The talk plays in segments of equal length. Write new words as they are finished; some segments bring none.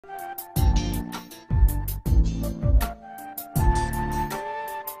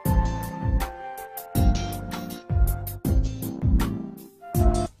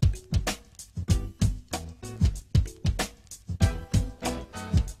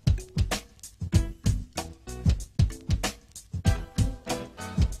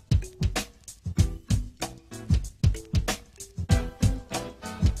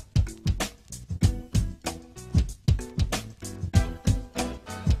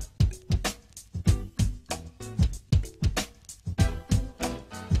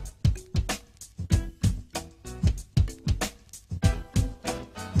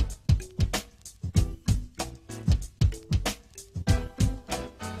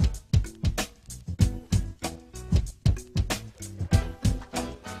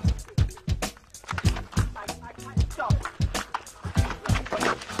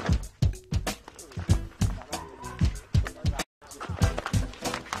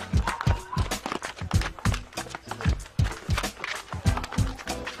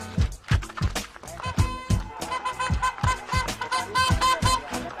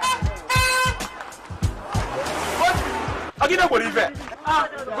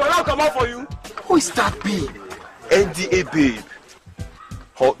Who is that babe? NDA babe.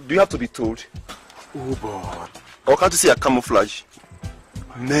 Or do you have to be told? Oh boy. Or can't you see a camouflage?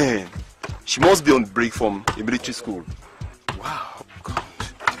 Man, she must be on break from a military school. Wow, God.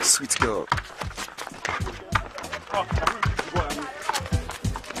 Sweet girl.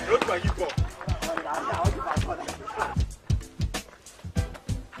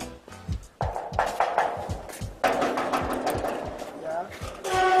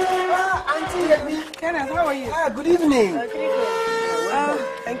 How are you? Good evening.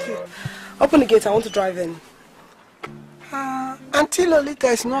 Thank you. Open the gate, I want to drive in. Auntie Lolita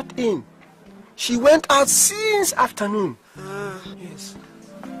is not in. She went out since afternoon. Yes.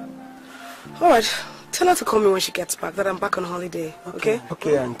 Alright, tell her to call me when she gets back, that I'm back on holiday, okay?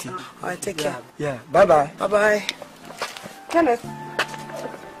 Okay, Auntie. Alright, take care. Yeah, bye-bye. Bye-bye. Kenneth,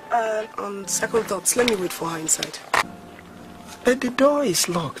 on second thoughts, let me wait for her inside. But the door is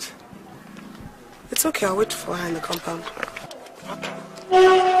locked. It's okay, I'll wait for her in the compound. Okay.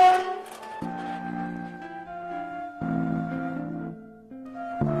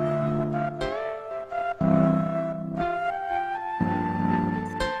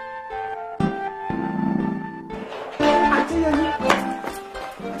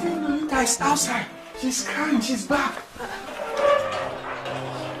 Auntie is outside. She's crying, she's back.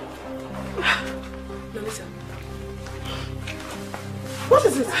 Lolita. What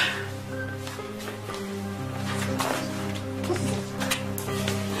is it?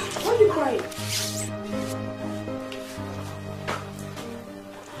 Why are you crying?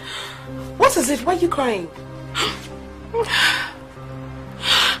 What is it? Why are you crying?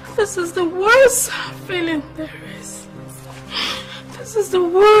 This is the worst feeling there is. This is the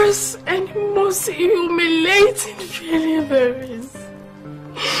worst and most humiliating feeling there is.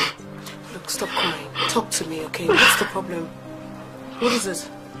 Look, stop crying. Talk to me, okay? What's the problem? What is it?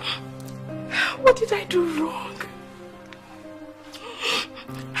 What did I do wrong?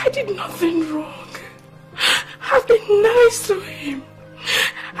 I did nothing wrong. I've been nice to him.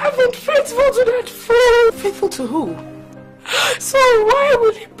 I've been faithful to that fool. Faithful to who? So why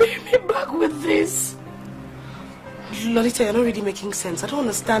will he pay me back with this? Lolita, you're not really making sense. I don't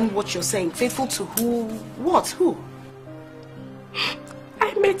understand what you're saying. Faithful to who? What? Who?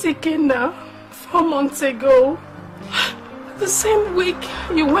 I met Ikenna 4 months ago. The same week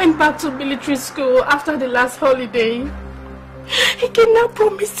you went back to military school after the last holiday. Ikenna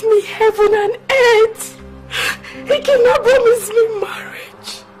promised me heaven and earth. Ikenna promised me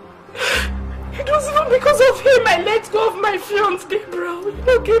marriage. It was even because of him I let go of my fiancé, Gabriel. You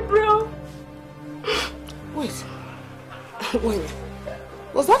know Gabriel? Wait. Wait.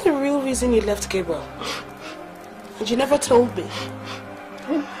 Was that the real reason you left Gabriel? And you never told me?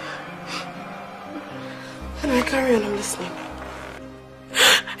 Anyway, carry on, I'm listening.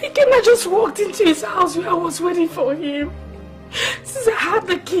 Ikenna just walked into his house where I was waiting for him. Since I had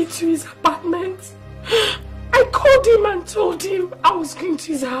the key to his apartment, I called him and told him I was going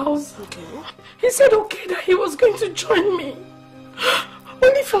to his house. Okay. He said okay that he was going to join me.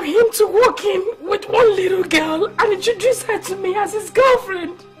 Only for him to walk in with one little girl and introduce her to me as his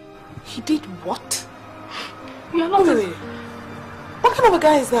girlfriend. He did what? You are not Wait. What kind of a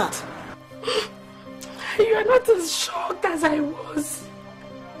guy is that? You are not as shocked as I was.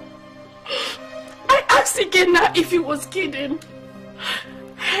 I asked Ikenna if he was kidding.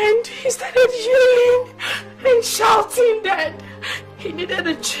 And he started yelling and shouting that he needed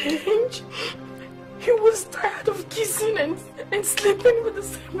a change. he was tired of kissing and sleeping with the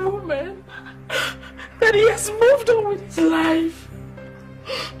same woman. That he has moved on with his life.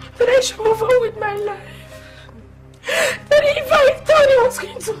 That I should move on with my life. That if I thought he was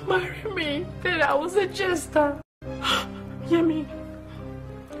going to marry me, that I was a jester. Yemi,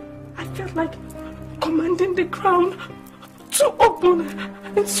 I felt like commanding the ground to open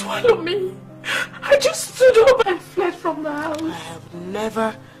and swallow me. I just stood up and fled from the house. I have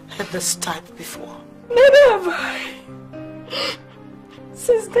never heard this type before. Never have I.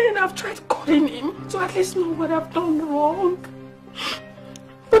 Since then, I've tried calling him to at least know what I've done wrong.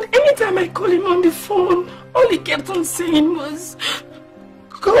 But anytime I call him on the phone, all he kept on saying was,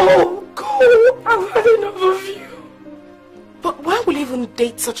 "Go, go, I've had enough of you." But why would he even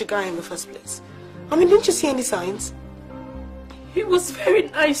date such a guy in the first place? I mean, didn't you see any signs? He was very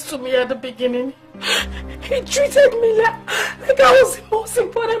nice to me at the beginning. He treated me like I was the most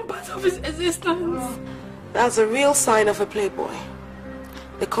important part of his existence. That's a real sign of a playboy.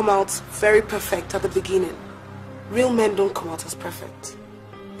 They come out very perfect at the beginning. Real men don't come out as perfect.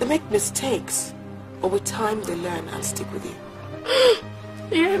 They make mistakes, but with time they learn and stick with you.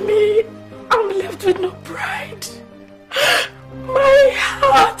 Yemi, I'm left with no pride. My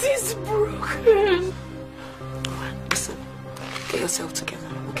heart is broken. Listen, get yourself together,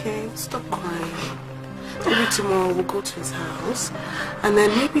 okay? Stop crying. Maybe tomorrow we'll go to his house, and then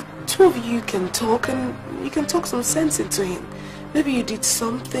maybe two of you can talk, and you can talk some sense into him. Maybe you did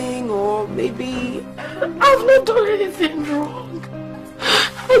something, or maybe... I've not done anything wrong.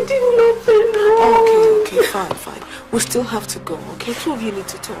 I did nothing wrong. Okay, fine. We still have to go, okay? Two of you need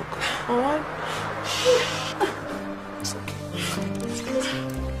to talk, alright? It's okay.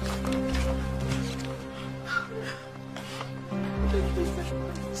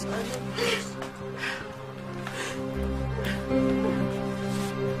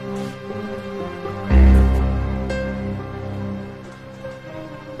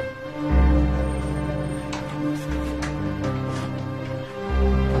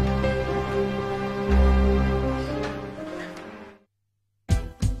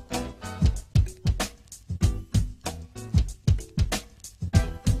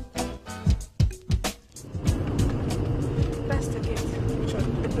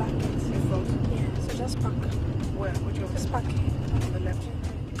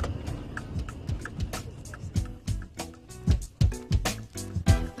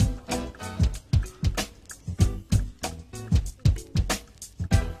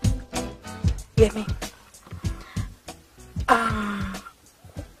 Yemi,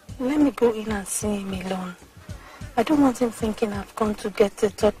 let me go in and see him alone. I don't want him thinking I've gone to get the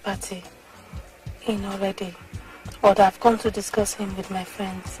third party in already, or that I've gone to discuss him with my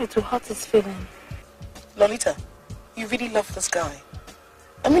friends. It will hurt his feelings. Lolita, you really love this guy.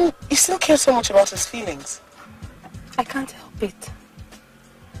 I mean, you still care so much about his feelings. I can't help it.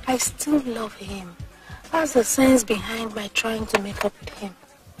 I still love him. That's the sense behind my trying to make up with him.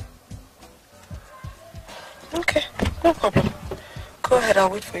 Okay, no problem. Go ahead, I'll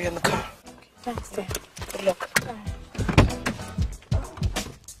wait for you in the car. Okay, thanks, dear. Good luck. Bye.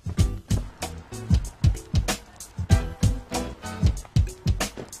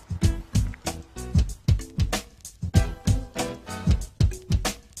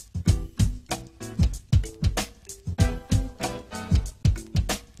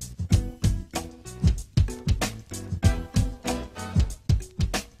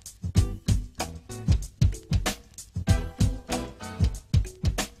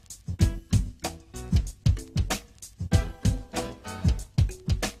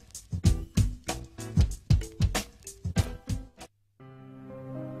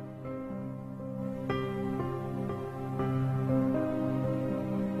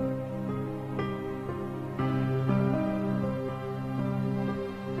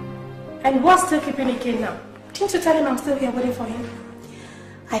 And what's still keeping Ike now? Didn't you tell him I'm still here waiting for him?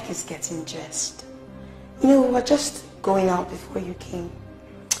 Ike is getting dressed. You know, we were just going out before you came.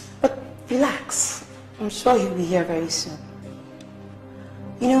 But relax. I'm sure he'll be here very soon.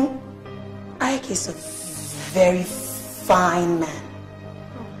 You know, Ike is a very fine man.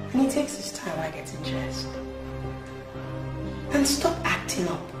 And he takes his time while getting dressed. And stop acting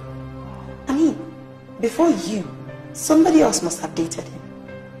up. I mean, before you, somebody else must have dated him.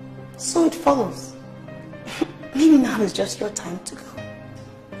 So it follows. Maybe now is just your time to go.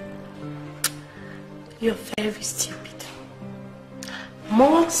 You're very stupid.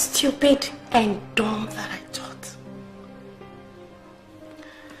 More stupid and dumb than I thought.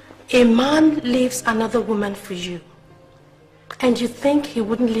 A man leaves another woman for you. And you think he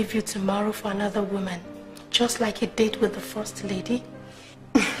wouldn't leave you tomorrow for another woman, just like he did with the first lady?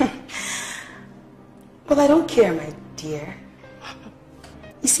 Well, I don't care, my dear.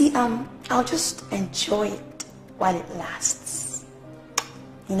 You see, I'll just enjoy it while it lasts.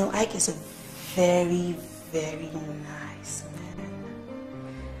 You know, Ike is a very, very nice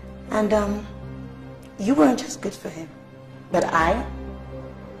man. And, you weren't just good for him, but I'm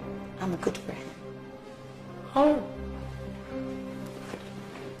good for him. Oh.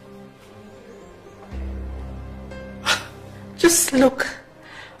 Just look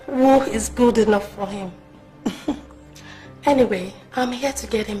who is good enough for him. Anyway, I'm here to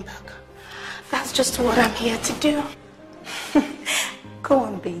get him back. That's just what I'm here to do. Go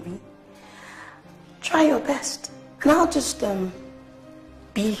on, baby. Try your best. And I'll just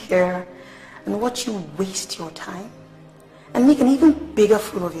be here and watch you waste your time and make an even bigger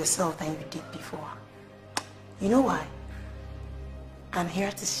fool of yourself than you did before. You know why? I'm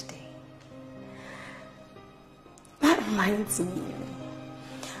here to stay. That reminds me.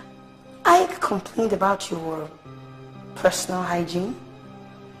 I complained about your personal hygiene.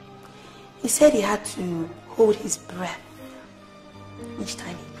 He said he had to hold his breath each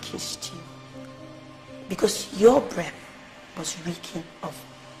time he kissed you because your breath was reeking of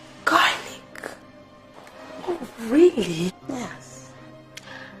garlic. Oh, really? Yes.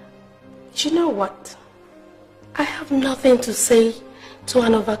 You know what? I have nothing to say to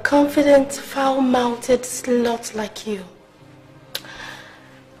an overconfident, foul-mouthed slut like you.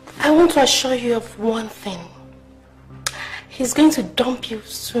 I want to assure you of one thing. He's going to dump you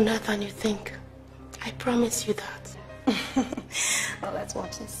sooner than you think. I promise you that. Well, let's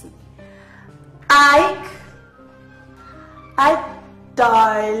watch and see. Ike,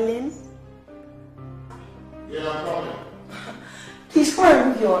 darling. Yeah, I'm coming. Please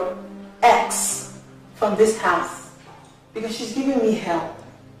remove your ex from this house because she's giving me hell.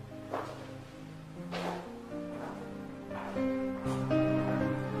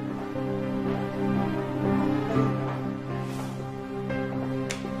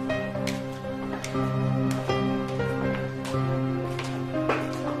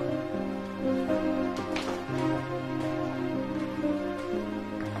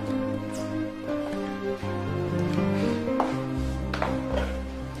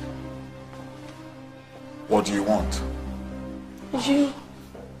 What do you want? You,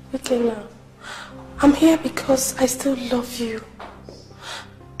 Ikenna, I'm here because I still love you.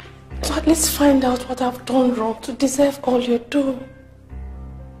 So at least find out what I've done wrong to deserve all you do.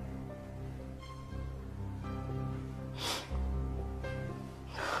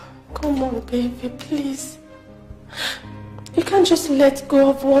 Come on, baby, please. You can't just let go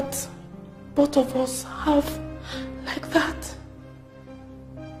of what both of us have like that.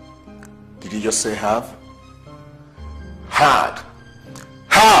 Did you just say have? Hard.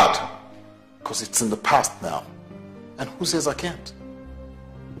 Hard! Because it's in the past now. And who says I can't?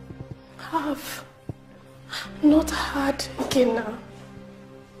 Have. Not hard, Ikenna.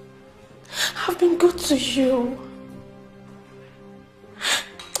 I've been good to you.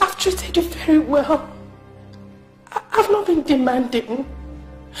 I've treated you very well. I've not been demanding.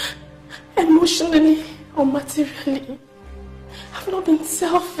 Emotionally or materially. I've not been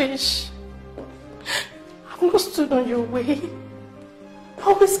selfish. I've not stood on your way. I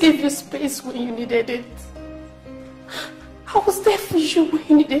always gave you space when you needed it. I was there for you when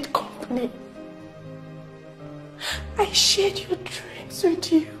you needed company. I shared your dreams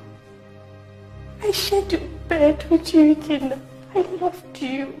with you. I shared your bed with you, Ikenna. I loved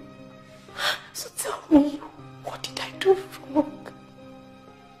you. So tell me, what did I do wrong?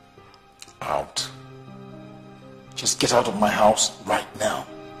 Out. Just get out of my house right now.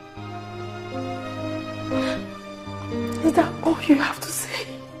 Is that all you have to say?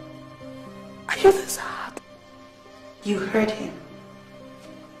 Are you this hard? You heard him.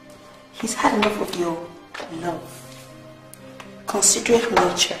 He's had enough of your love, considerate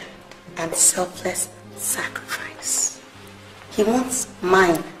nature, and selfless sacrifice. He wants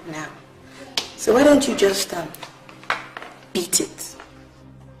mine now. So why don't you just beat it?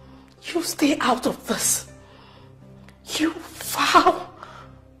 You stay out of this. You foul-mouthed,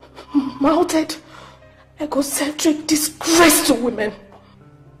 egocentric disgrace to women.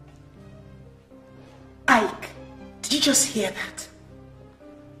 Ike, did you just hear that?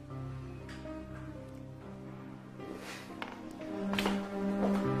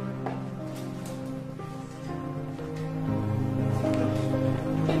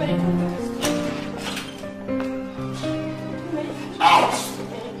 Out!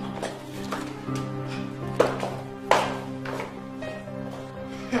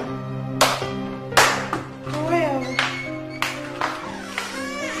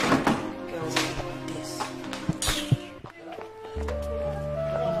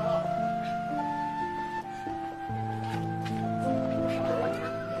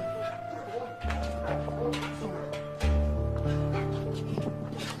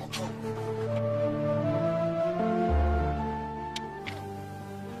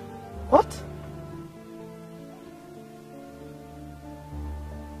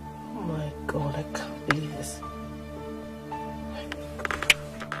 I can't believe this.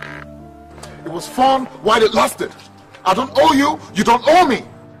 It was fun while it lasted. I don't owe you, you don't owe me.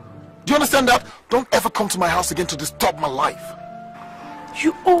 Do you understand that? Don't ever come to my house again to disturb my life.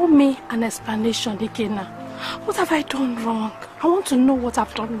 You owe me an explanation, Ikenna. What have I done wrong? I want to know what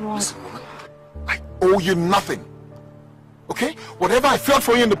I've done wrong. Listen, woman, I owe you nothing. Okay? Whatever I felt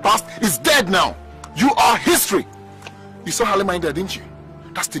for you in the past is dead now. You are history. You saw Halima in there, didn't you?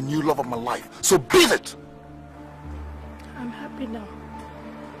 That's the new love of my life. So beat it. I'm happy now.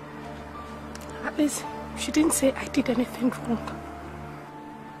 At least she didn't say I did anything wrong.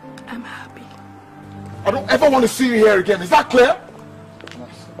 I'm happy. I don't ever want to see you here again. Is that clear?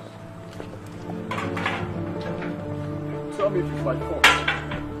 Tell me if it's my fault.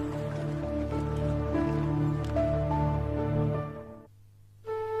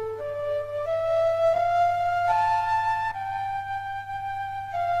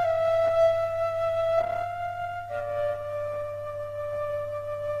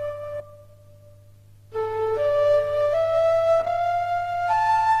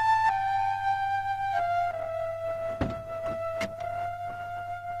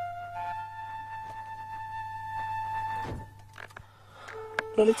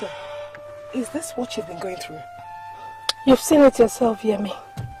 Lolita, is this what you've been going through? You've seen it yourself, Yemi.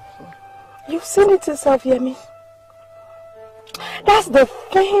 You've seen it yourself, Yemi. That's the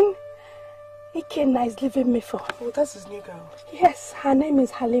thing Ikenna is leaving me for. Oh, that's his new girl. Yes, her name is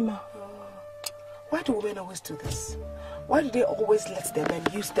Halima. Why do women always do this? Why do they always let their men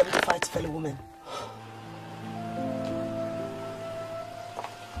use them to fight fellow women?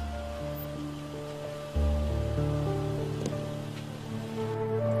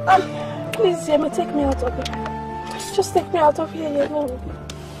 Please, Yemi, take me out of here. Just take me out of here, Yemi.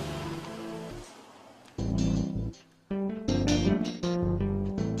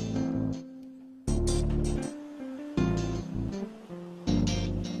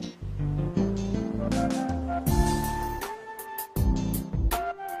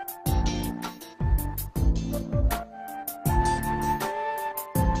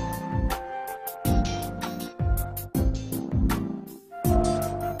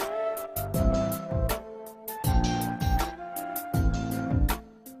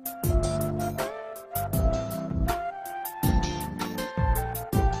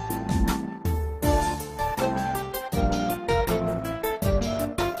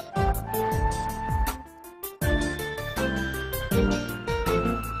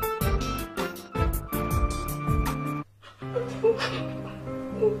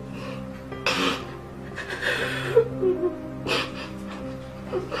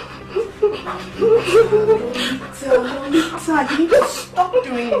 Lolita, you need to stop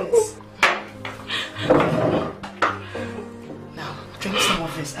doing this. Now, drink some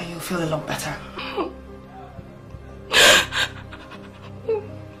of this and you'll feel a lot better.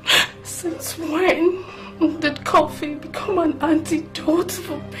 Since when did coffee become an antidote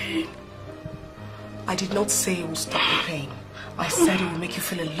for pain? I did not say it will stop the pain. I said it will make you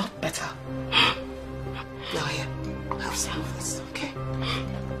feel a lot better. Now here, have some of this, okay?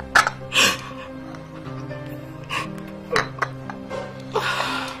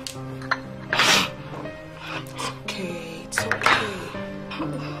 It's okay.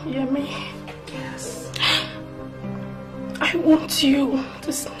 Yemi. Yes. I want you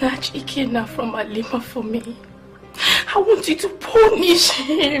to snatch Ikenna from Halima for me. I want you to punish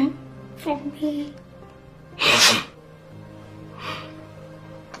him for me. I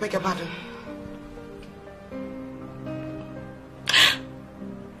beg your pardon.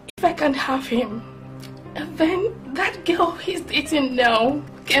 If I can have him, then that girl he's dating now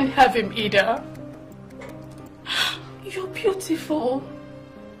can have him either. You're beautiful.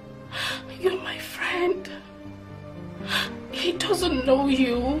 You're my friend. He doesn't know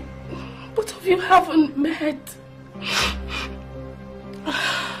you. Both of you haven't met.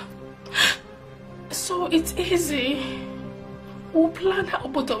 So it's easy. We'll plan how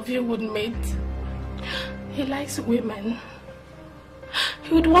both of you would meet. He likes women.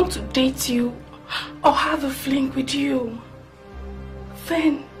 He would want to date you or have a fling with you.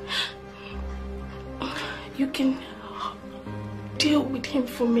 Then you can deal with him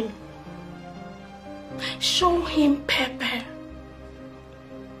for me. Show him pepper.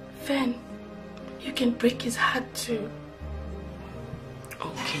 Then you can break his heart too.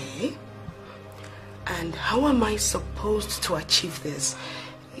 Okay. And how am I supposed to achieve this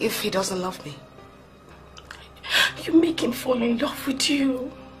if he doesn't love me? You make him fall in love with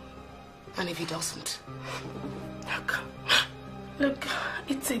you. And if he doesn't? Look,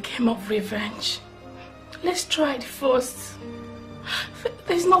 it's a game of revenge. Let's try it first.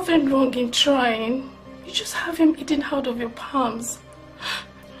 There's nothing wrong in trying. You just have him eating out of your palms.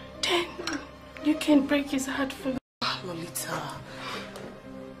 Then you can break his heart for you. Lolita.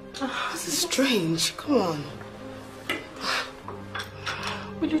 This is strange. Come on.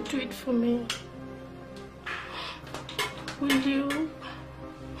 Will you do it for me? Will you?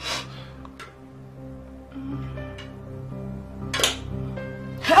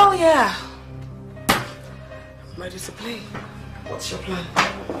 Hell yeah! I'm ready to play. What's your plan?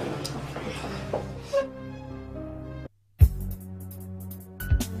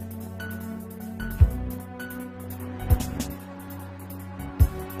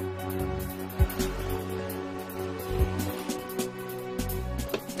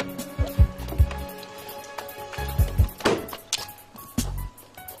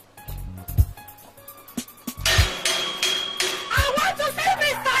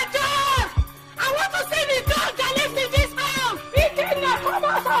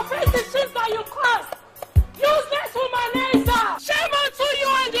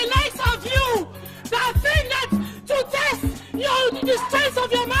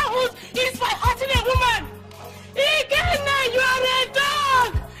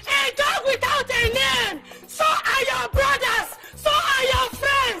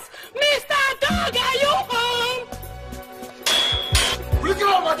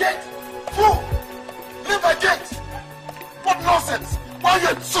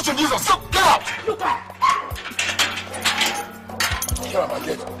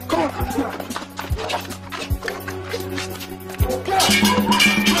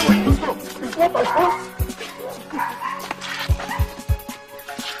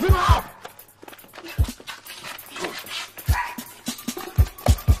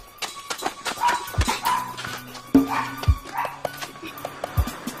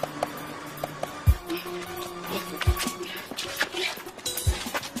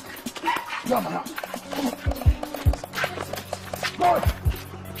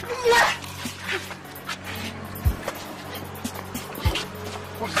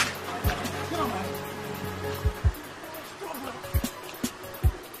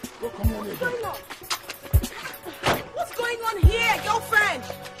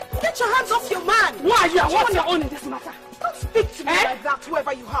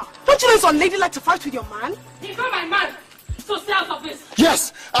 Like to fight with your man? He's not my man, so stay out of this.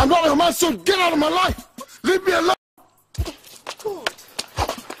 Yes, I'm not your man, so get out of my life. Leave me alone. God.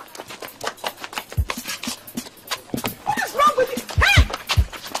 What is wrong with you? Hey!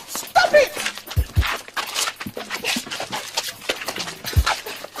 Stop it!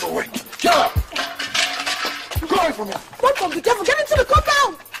 Go away. Get out. Go away from me. Run from the devil. Get into the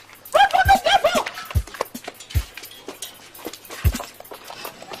compound. Run from the devil.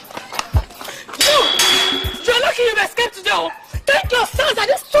 You're lucky you've escaped today. Thank your sons that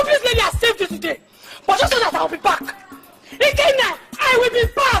this stupid lady has saved you today. But just so that I'll be back. Again, I will be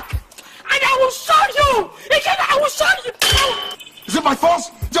back. And I will show you. Again, I will show you. Is it my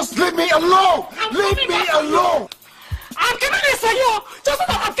fault? Just leave me alone. Leave me alone. I'm giving this for you. Just so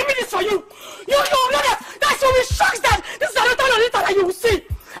that I'm giving this for you. You know that you will be shocked that this is another Lolita that you will see.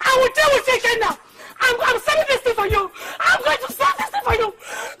 I will deal with you again now. I'm selling this thing for you. I'm going to sell this thing for you.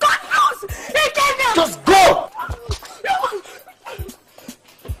 God knows. Again now. Just go.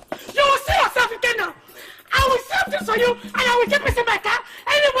 You will see yourself again now. I will sell this for you and I will keep it in my car.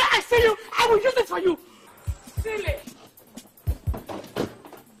 Anywhere I see you, I will use it for you. Silly.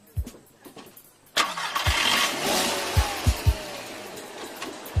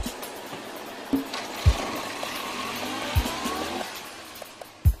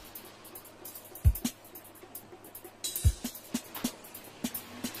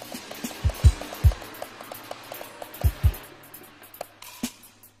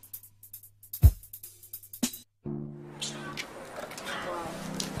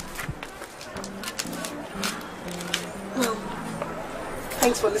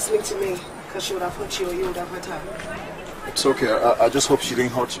 Thanks for listening to me, because she would have hurt you or you would have hurt her. It's okay. I just hope she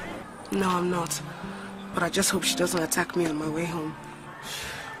didn't hurt you. No, I'm not. But I just hope she doesn't attack me on my way home.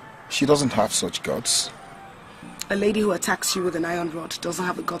 She doesn't have such guts. A lady who attacks you with an iron rod doesn't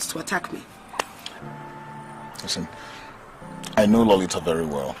have the guts to attack me. Listen, I know Lolita very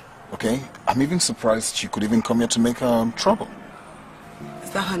well, okay? I'm even surprised she could even come here to make trouble.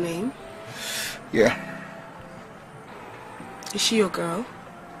 Is that her name? Yeah. Is she your girl?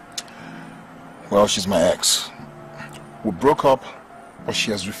 Well, she's my ex. We broke up, but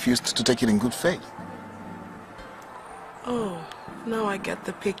she has refused to take it in good faith. Oh, now I get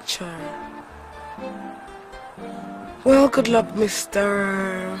the picture. Well, good luck,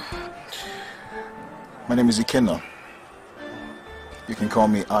 Mr. My name is Ikenna. You can call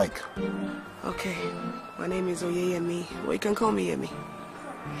me Ike. Okay. My name is Yemi. Well, you can call me Yemi.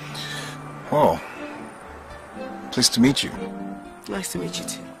 Oh. Pleased to meet you. Nice to meet you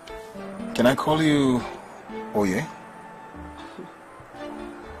too. Can I call you Oye?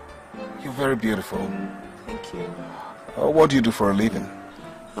 You're very beautiful. Thank you. What do you do for a living?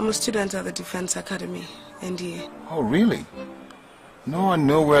 I'm a student at the Defense Academy, NDA. Oh, really? No one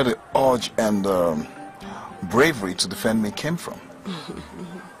knows where the urge and bravery to defend me came from.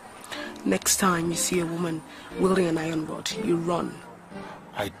 Next time you see a woman wielding an iron rod, you run.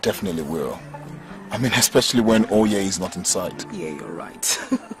 I definitely will. I mean, especially when Oye is not in sight. Yeah, you're right.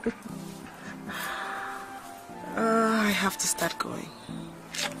 I have to start going.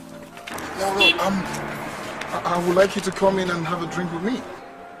 No, I would like you to come in and have a drink with me.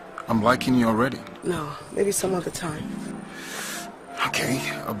 I'm liking you already. No, maybe some other time. Okay,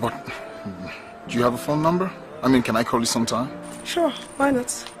 but do you have a phone number? I mean, can I call you sometime? Sure, why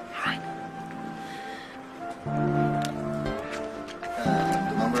not? Right. And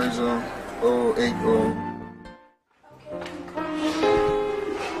the number is 080.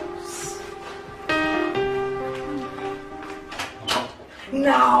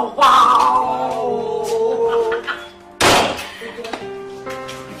 Now, wow!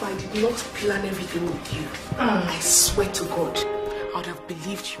 If I did not plan everything with you, I swear to God, I would have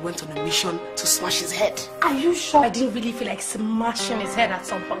believed you went on a mission to smash his head. Are you sure I didn't really feel like smashing his head at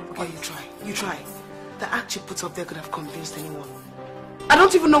some point? Okay, you try. The act you put up there could have convinced anyone. I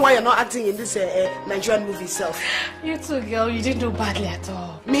don't even know why you're not acting in this Nigerian movie itself. You too, girl. You didn't do badly at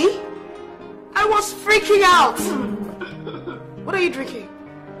all. Me? I was freaking out. What are you drinking?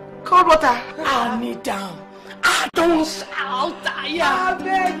 Cold water. I'll kneel down. Don't shout. Yeah.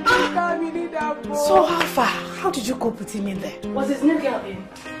 So how far? How did you cope with him in there? Was his new girl in?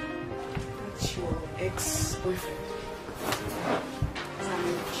 That's your ex-boyfriend. He's an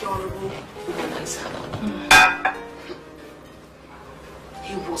incurable womanizer.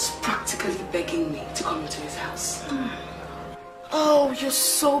 He was practically begging me to come into his house. Oh, you're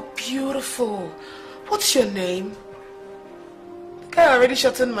so beautiful. What's your name? The guy already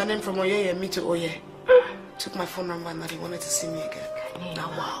shortened my name from Yemi to Oye. Took my phone number and that he wanted to see me again. Now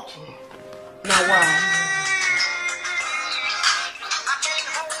wow.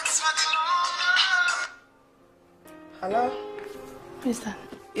 Hello? Who's that?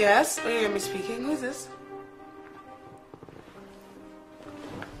 Yes, Yemi speaking. Who's this?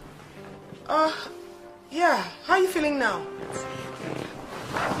 Yeah. How are you feeling now?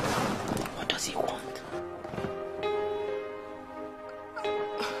 What does he want?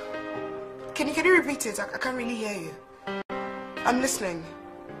 Can you repeat it? I can't really hear you. I'm listening.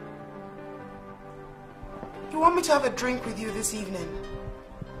 You want me to have a drink with you this evening?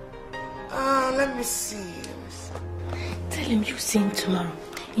 Let me see. Tell him you see him tomorrow.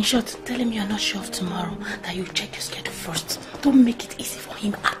 In short, tell him you're not sure of tomorrow, that you check your schedule first. Don't make it easy for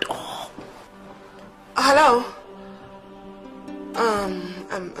him at all. Hello?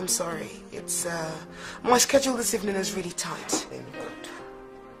 I'm sorry. It's, my schedule this evening is really tight.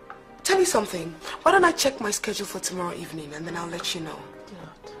 Tell you something. Why don't I check my schedule for tomorrow evening and then I'll let you know.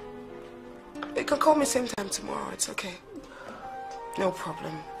 You can call me same time tomorrow. It's okay. No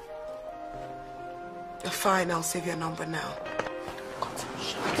problem. Fine, I'll save your number now.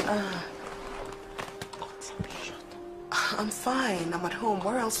 I'm fine. I'm at home.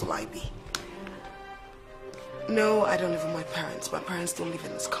 Where else will I be? No, I don't live with my parents. My parents don't live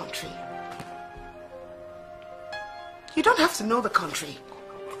in this country. You don't have to know the country.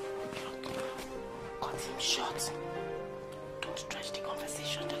 Cut him short. Don't stretch the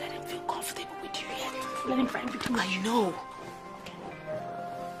conversation to let him feel comfortable with you yet. Let him find between you. I know.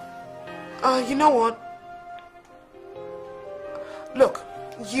 You know what? Look,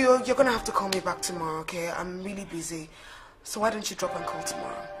 you're gonna have to call me back tomorrow, okay? I'm really busy. So why don't you drop and call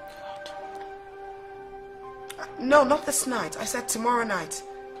tomorrow? No, not this night. I said tomorrow night.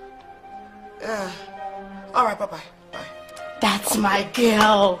 Alright, bye-bye. Bye. That's my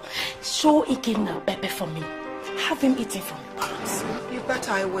girl. Show Ikin a pepe for me. Have him eating from your parents. You bet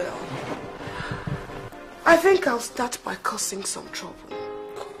I will. I think I'll start by causing some trouble.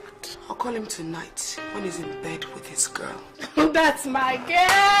 I'll call him tonight when he's in bed with his girl. That's my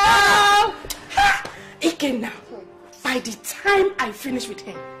girl. Ikin now. By the time I finish with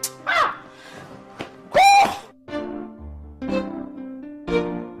him.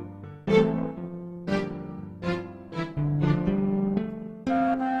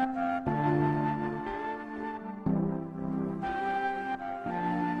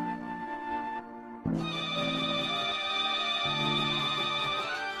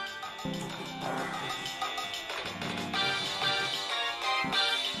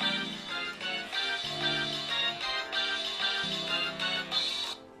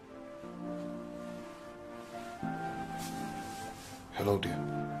 Hello, dear.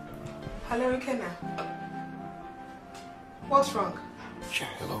 Hello, Ikenna. What's wrong? Yeah,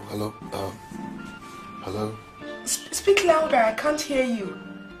 hello. Hello? Speak louder, I can't hear you.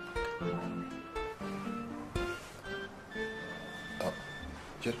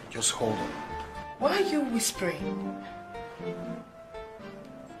 Just hold on. Why are you whispering?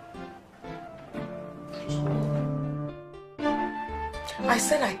 Just hold on. I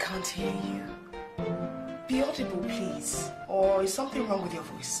said I can't hear you. Be audible, please. Or is something wrong with your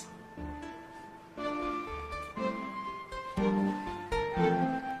voice?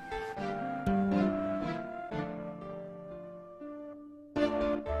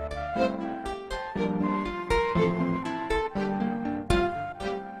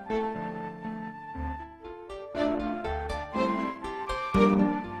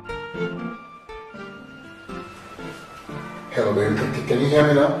 Hello, baby. Can you hear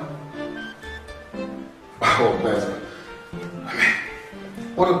me now? Oh, pleasant. I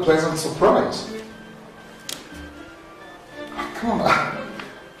mean, what a pleasant surprise. Come on.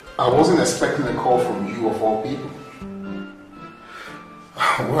 I wasn't expecting a call from you of all people.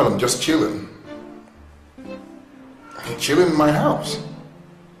 Well, I'm just chilling. I'm chilling in my house.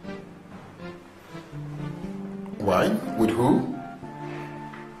 Why? With who?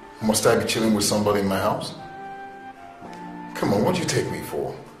 Must I be chilling with somebody in my house? Come on, what do you take me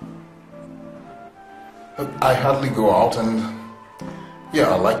for? I hardly go out and yeah,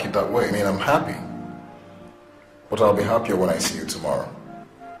 I like it that way. I mean, I'm happy. But I'll be happier when I see you tomorrow.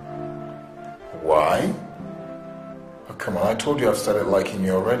 Why? Oh, come on, I told you I've started liking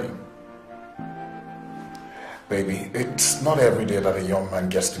you already. Baby, it's not every day that a young man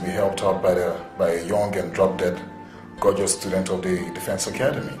gets to be helped out by a young and drop-dead gorgeous student of the Defense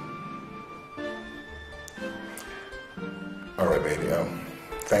Academy. Alright, baby,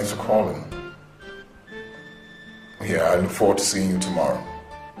 thanks for calling. Yeah, I look forward to seeing you tomorrow.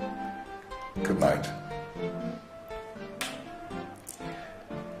 Good night.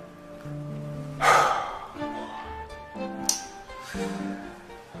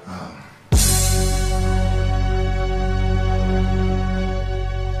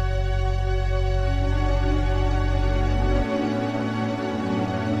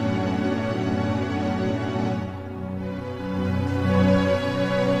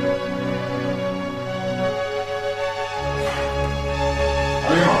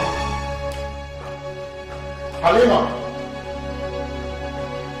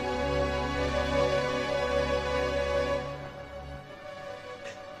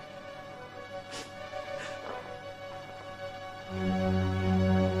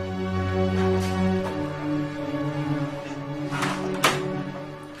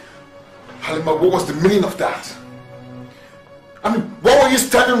 What was the meaning of that? I mean, why were you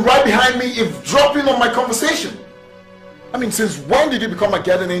standing right behind me eavesdropping on my conversation? I mean, since when did you become a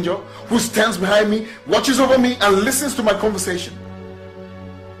guardian angel who stands behind me, watches over me, and listens to my conversation?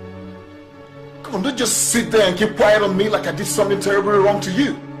 Come on, don't just sit there and keep quiet on me like I did something terribly wrong to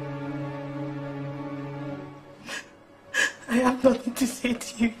you. I have nothing to say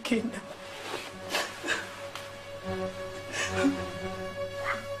to you again.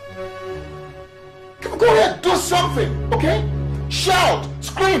 Go ahead, do something, okay? Shout,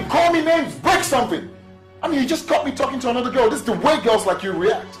 scream, call me names, break something. I mean, you just caught me talking to another girl. This is the way girls like you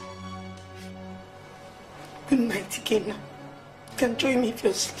react. Good night again. You can join me if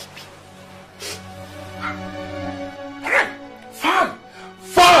you're sleepy. Alright,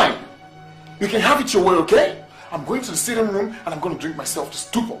 fine. You can have it your way, okay? I'm going to the sitting room and I'm going to drink myself to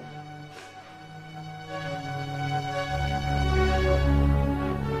stupor.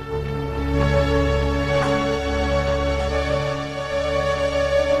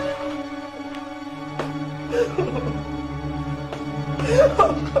 Oh,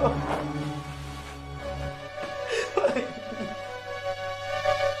 God.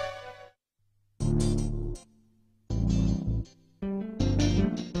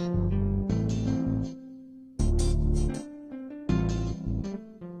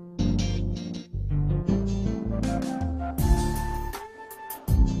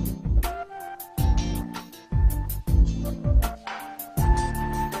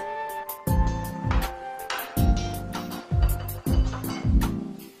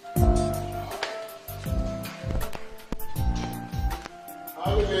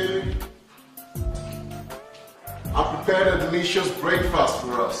 Delicious breakfast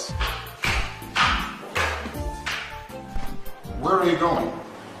for us. Where are you going?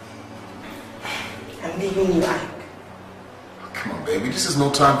 I'm leaving you, Ike. Come on, baby, this is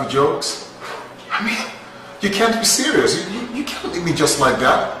no time for jokes. I mean, you can't be serious. You can't leave me just like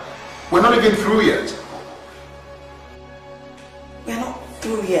that. We're not even through yet. We're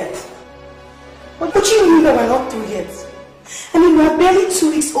me that we're not through yet? I mean, we're barely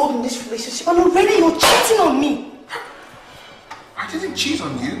 2 weeks old in this relationship and already you're cheating on me. I didn't cheat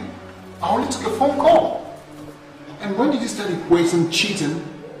on you. I only took a phone call. And when did you start equating cheating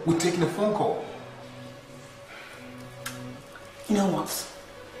with taking a phone call? You know what?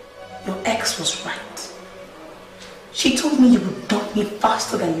 Your ex was right. She told me you would dump me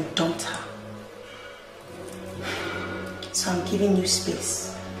faster than you dumped her. So I'm giving you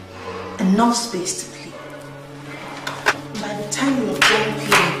space. Enough space to play. By the time you're done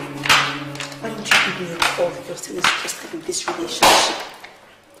playing, why don't you give me a call if you're still interested in this relationship?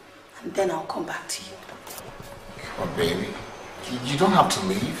 And then I'll come back to you. Come on, baby. You don't have to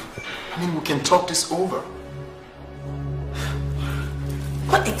leave. I mean, we can talk this over.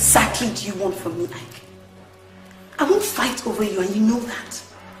 What exactly do you want from me, Ike? I won't fight over you and you know that.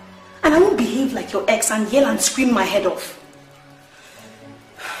 And I won't behave like your ex and yell and scream my head off.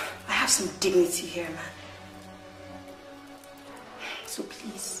 I have some dignity here, man. So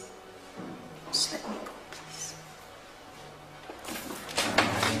please, just let me go, please.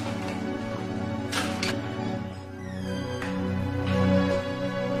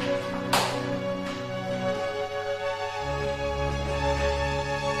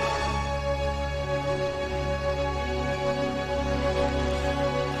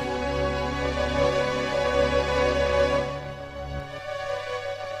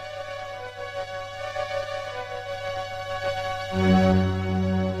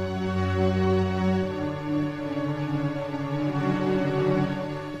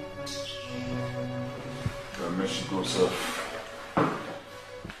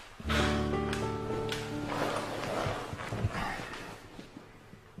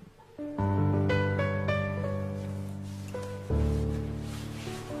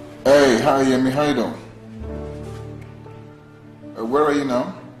 Hey, hi Yemi, how you doing? Where are you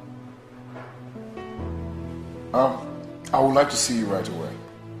now? I would like to see you right away.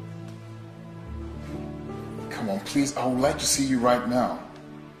 Come on, please, I would like to see you right now.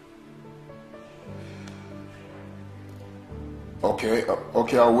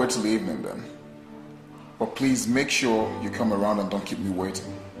 Okay, I'll wait till the evening then. But please make sure you come around and don't keep me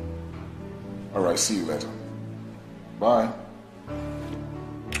waiting. Alright, see you later. Bye.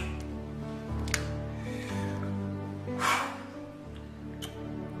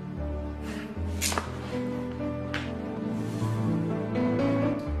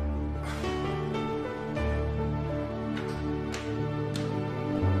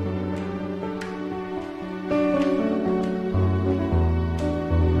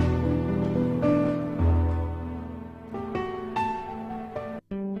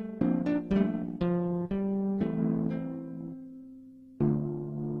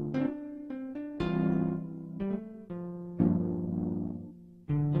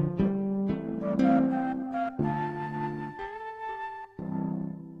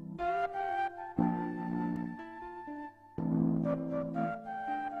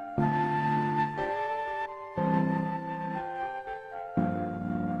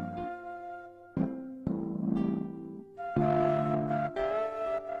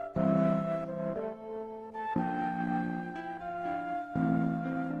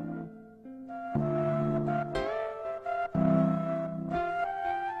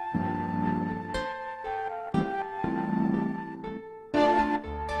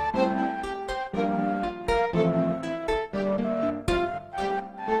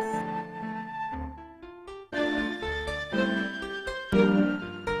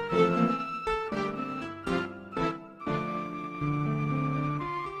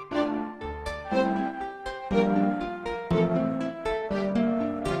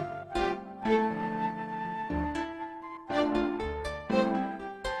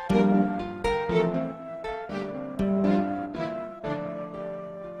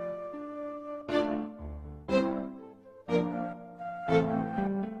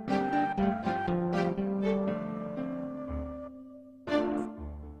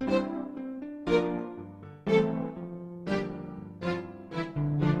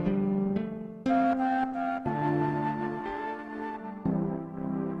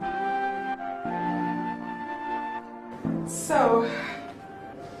 So,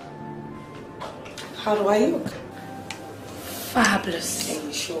 how do I look? Fabulous. Are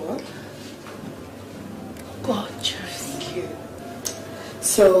you sure? Gorgeous. Thank you.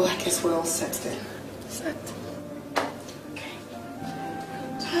 So, I guess we're all set then. Set. Okay.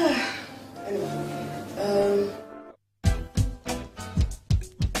 Anyway,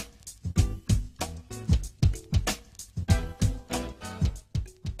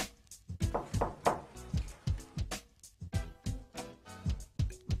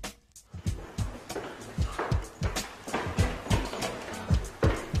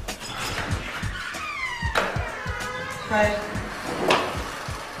 Hi.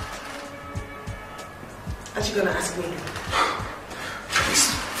 Aren't you gonna ask me?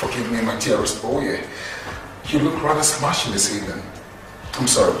 Please forgive me, my dearest boy. You look rather smashing this evening. I'm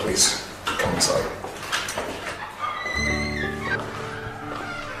sorry, please. Come inside.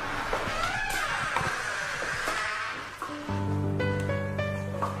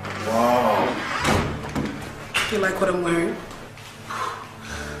 Wow. You like what I'm wearing?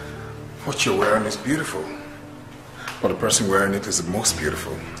 What you're wearing is beautiful. But the person wearing it is the most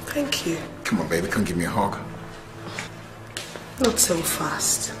beautiful. Thank you. Come on, baby, come give me a hug. Not so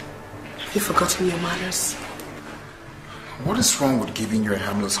fast. Have you forgotten your manners? What is wrong with giving you a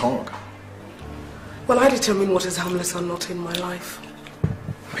harmless hug? Well, I determine what is harmless or not in my life.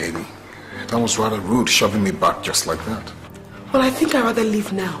 Baby, that was rather rude, shoving me back just like that. Well, I think I'd rather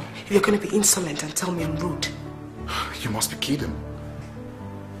leave now if you're going to be insolent and tell me I'm rude. You must be kidding.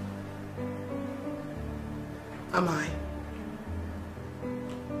 Am I?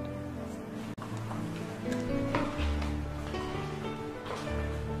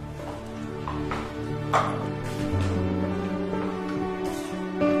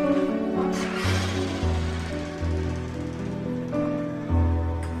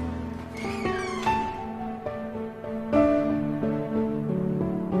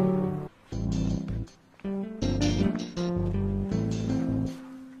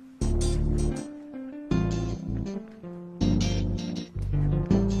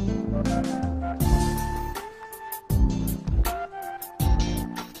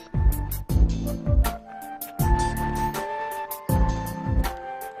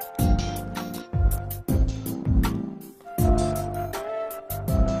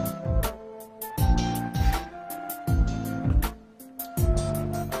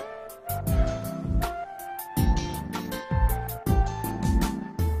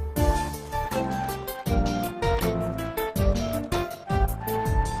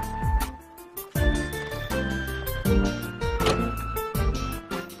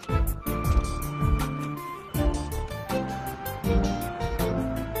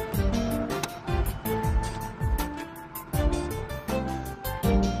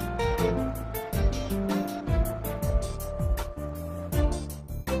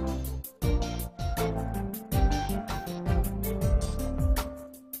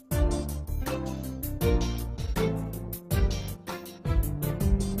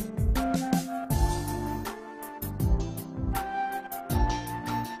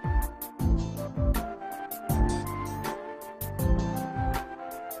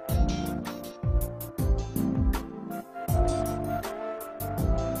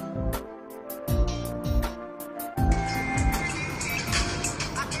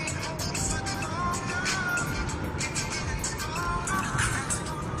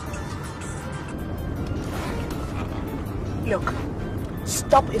 Look,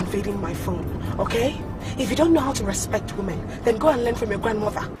 stop invading my phone, okay? If you don't know how to respect women, then go and learn from your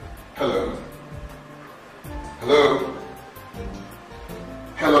grandmother. Hello? Hello?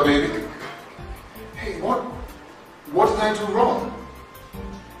 Hello, baby? Hey, what did I do wrong?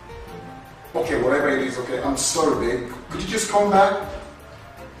 Okay, whatever it is, okay, I'm sorry, babe. Could you just come back?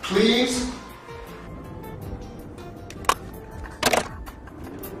 Please?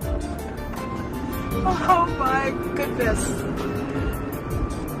 Oh my goodness.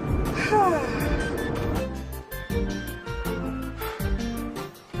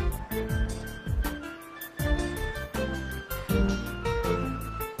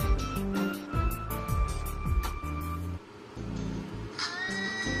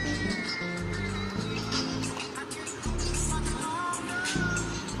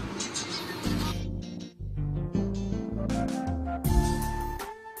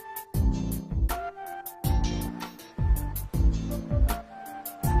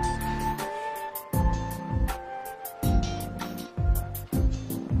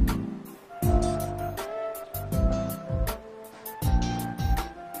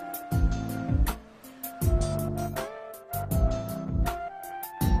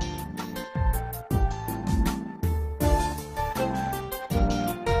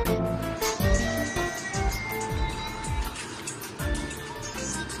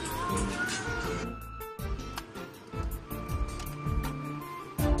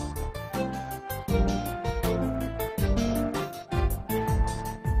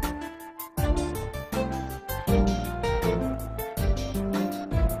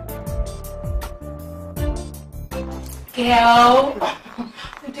 Girl,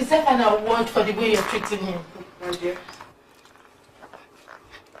 you deserve an award for the way you're treating him. My dear.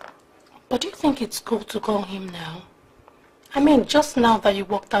 But do you think it's cool to call him now? I mean, just now that you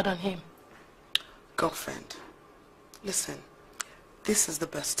walked out on him. Girlfriend. Listen, this is the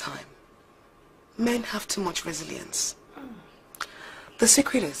best time. Men have too much resilience. The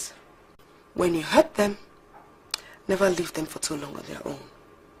secret is, when you hurt them, never leave them for too long on their own.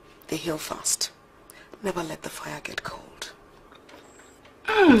 They heal fast. Never let the fire get cold.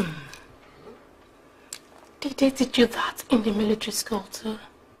 Did they teach you that in the military school too?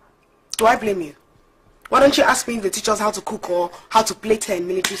 Do I blame you? Why don't you ask me if they teach us how to cook or how to play in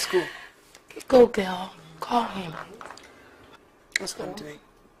military school? Go, girl. Call him. That's what I'm doing.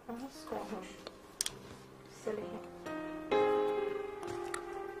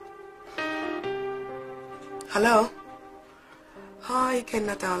 Hello? Hi,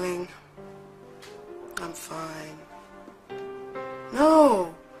 Kenna, darling. I'm fine.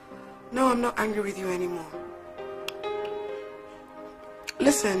 No, I'm not angry with you anymore.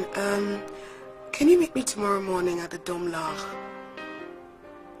 Listen, can you meet me tomorrow morning at the Dom Lach?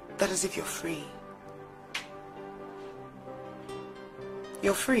 That is if you're free.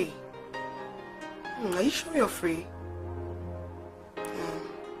 You're free? Are you sure you're free?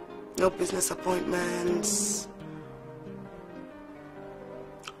 No business appointments.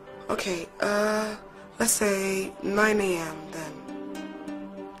 Okay, let's say 9 a.m. then.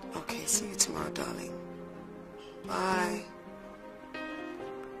 Okay, see you tomorrow, darling. Bye.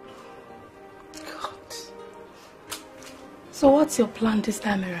 God. So what's your plan this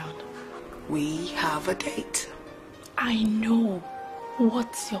time around? We have a date. I know.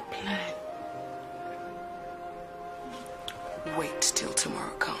 What's your plan? Wait till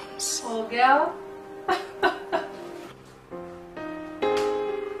tomorrow comes. Oh, girl.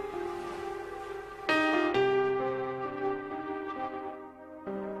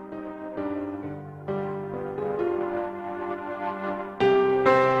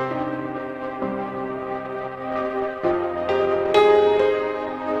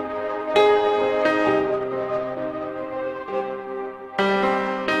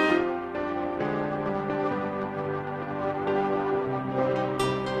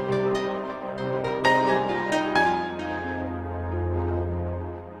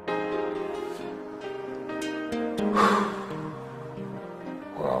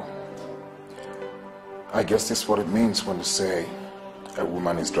 I guess this is what it means when they say a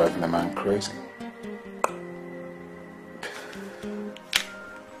woman is driving a man crazy.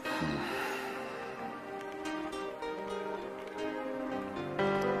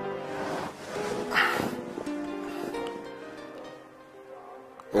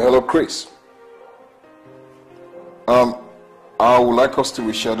 Hello, Chris. I would like us to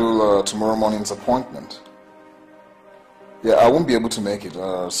reschedule tomorrow morning's appointment. Yeah, I won't be able to make it.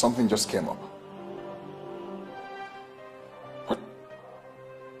 Something just came up.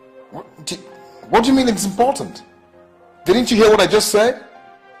 What do you mean it's important? Didn't you hear what I just said?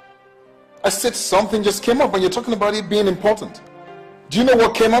 I said something just came up and you're talking about it being important. Do you know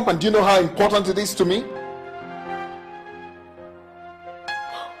what came up and do you know how important it is to me?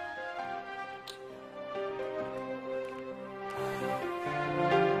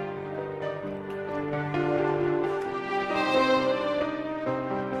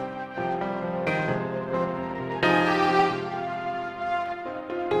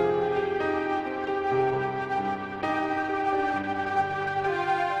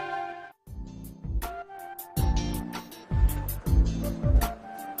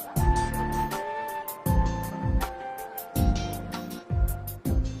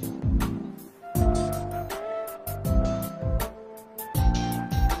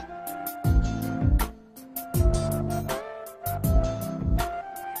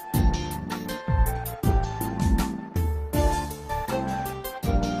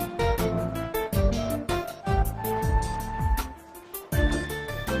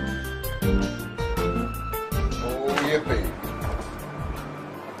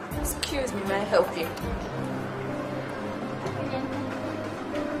 Excuse me, may I help you?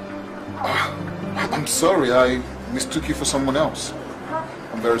 I'm sorry, I mistook you for someone else.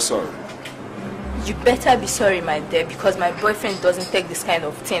 I'm very sorry. You better be sorry, my dear, because my boyfriend doesn't take this kind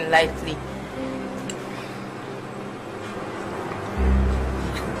of thing lightly.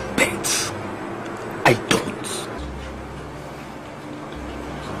 Bet. I don't.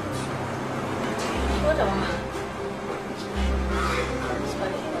 Hold on.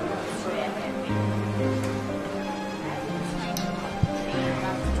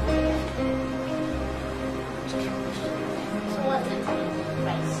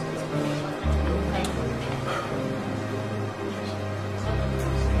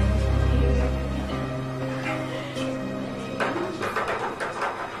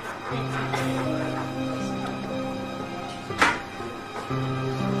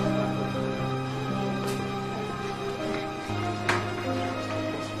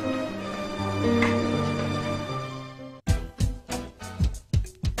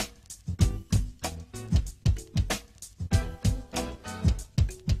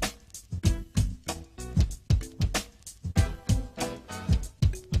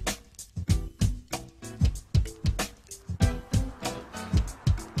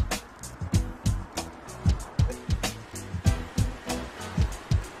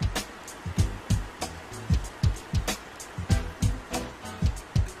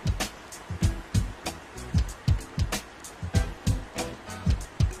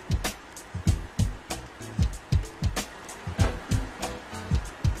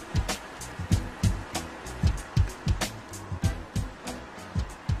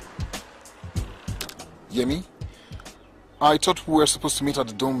 Yemi. I thought we were supposed to meet at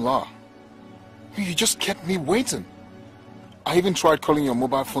the Dome La. You just kept me waiting. I even tried calling your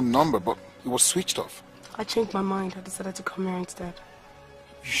mobile phone number, but it was switched off. I changed my mind. I decided to come here instead.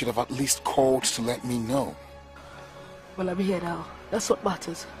 You should have at least called to let me know. Well, I'll be here now. That's what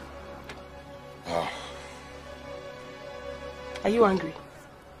matters. Are you angry?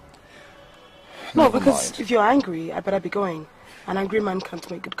 No, because if you're angry, I better be going. An angry man can't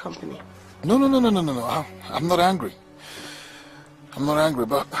make good company. No. I'm not angry. I'm not angry,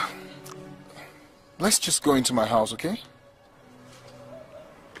 but let's just go into my house, okay?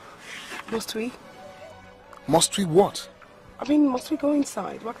 Must we? Must we what? I mean, must we go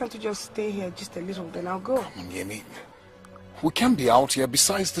inside? Why can't you just stay here just a little, then I'll go? Come on, Yemi. We can't be out here.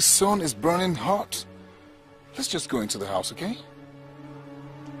 Besides, the sun is burning hot. Let's just go into the house, okay?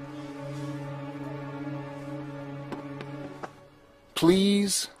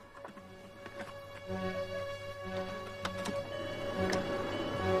 Please?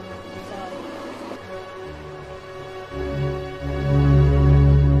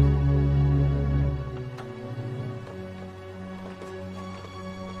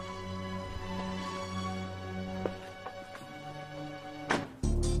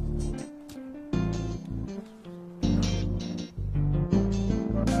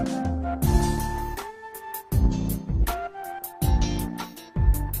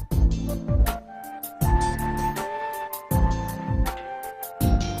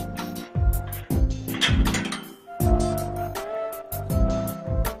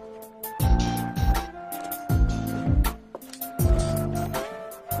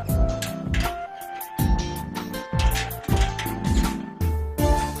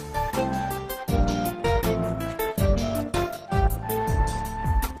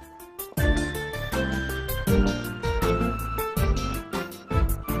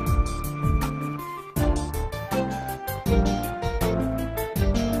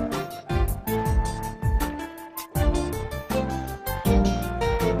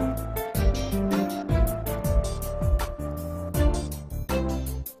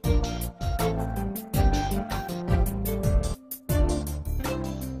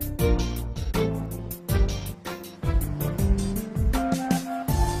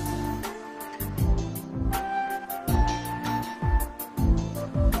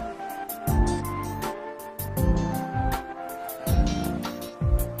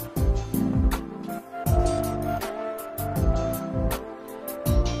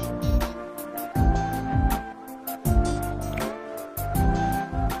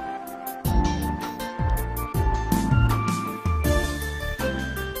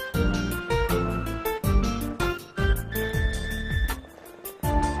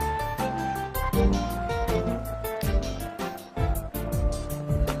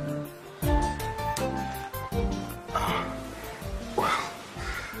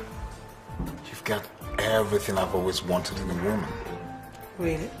 Everything I've always wanted in a woman.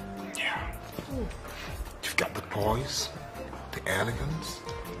 Really? Yeah. You've got the poise, the elegance,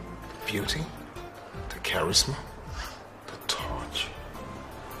 the beauty, the charisma, the touch,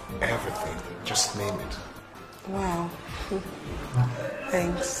 everything. Just name it. Wow.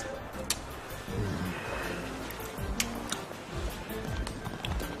 Thanks.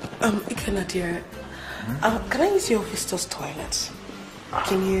 Ikena dear, can I use your visitor's toilet?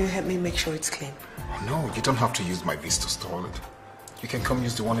 Can you help me make sure it's clean? No, you don't have to use my visitor's toilet. You can come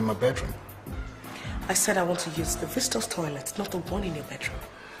use the one in my bedroom. I said I want to use the visitor's toilet, not the one in your bedroom.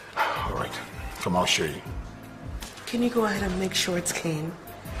 All right. Come, I'll show you. Can you go ahead and make sure it's clean?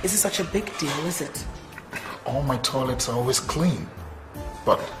 Is it such a big deal, is it? All my toilets are always clean.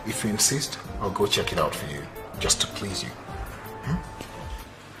 But if you insist, I'll go check it out for you, just to please you.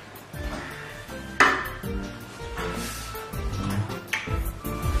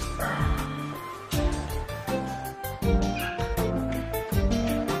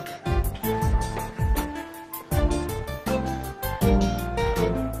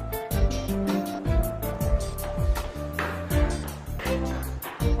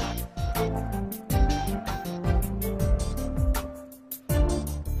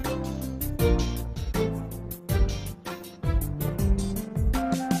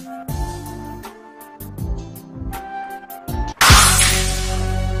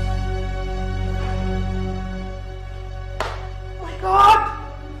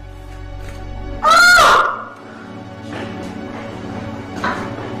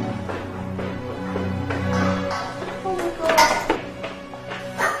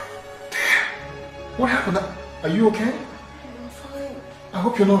 What happened? Are you okay? I'm fine. I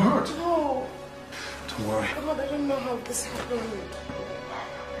hope you're not hurt. No. Don't worry. God, I don't know how this happened.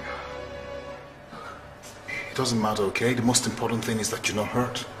 It doesn't matter, okay? The most important thing is that you're not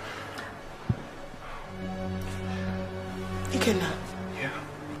hurt. Ikenna. Yeah?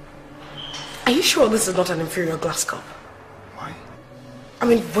 Are you sure this is not an inferior glass cup? Why? I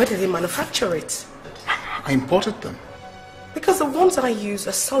mean, where did they manufacture it? I imported them. Because the ones I use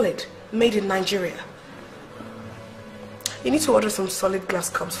are solid, made in Nigeria. You need to order some solid glass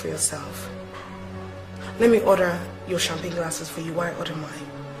cups for yourself. Let me order your champagne glasses for you while I order mine.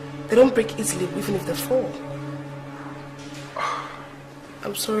 They don't break easily, even if they fall.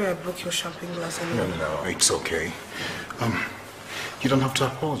 I'm sorry I broke your champagne glass anyway. No, it's okay. You don't have to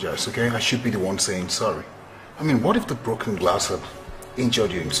apologize, okay? I should be the one saying sorry. I mean, what if the broken glass had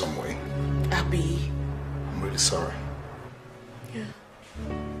injured you in some way? Abby. I'm really sorry. Yeah.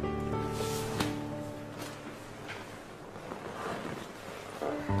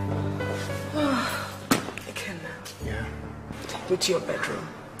 Ikenna. Yeah? Take me to your bedroom.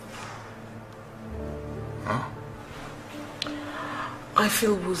 Huh? I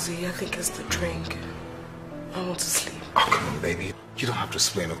feel woozy. I think it's the drink. I want to sleep. Oh, come on, baby. You don't have to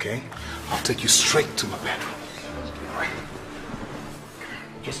explain, okay? I'll take you straight to my bedroom. All right?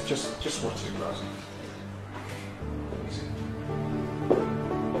 Just watch your glass. Easy.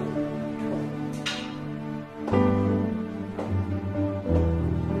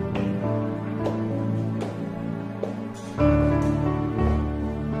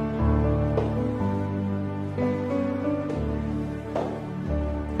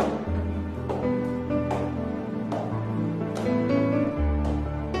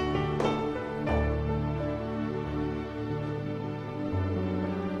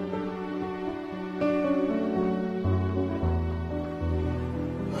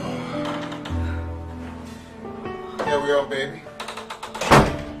 Baby.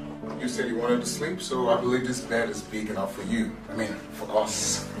 You said you wanted to sleep, so I believe this bed is big enough for you. I mean, for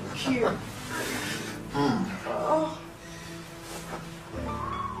us. Thank you. Oh.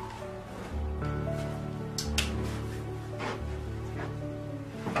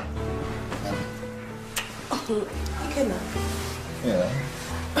 Ikenna. Yeah.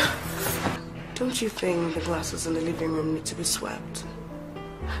 Don't you think the glasses in the living room need to be swept?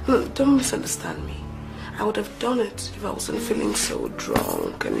 No, don't misunderstand me. I would have done it if I wasn't feeling so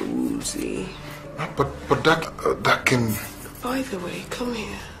drunk and woozy. But that can... By the way, come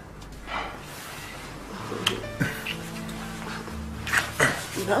here.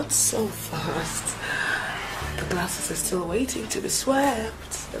 Not so fast. The glasses are still waiting to be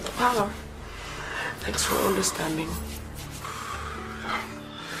swept. There's a power. Thanks for understanding.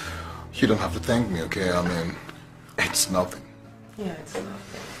 You don't have to thank me, okay? I mean, it's nothing. Yeah, it's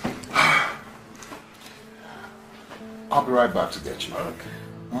nothing. I'll be right back to get you. Okay.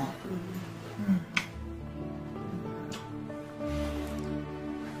 Huh?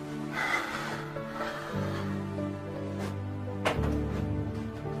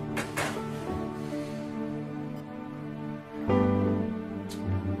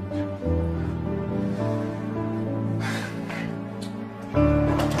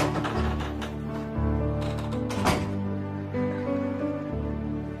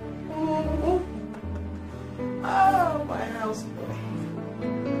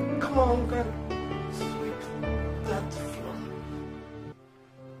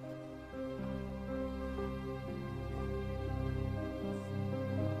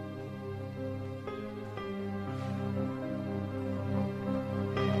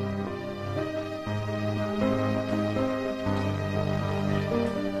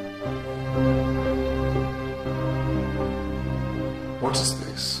 What is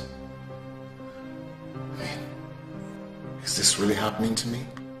this? I mean, is this really happening to me?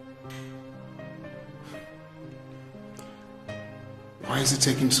 Why is it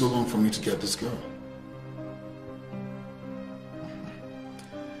taking so long for me to get this girl?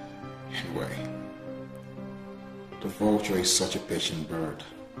 Anyway, the vulture is such a patient bird.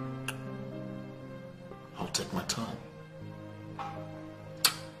 I'll take my time.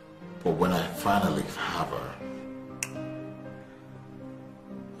 But when I finally have her,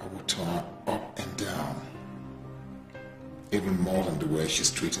 I will turn her up and down, even more than the way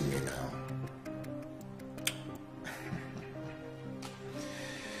she's treating me now.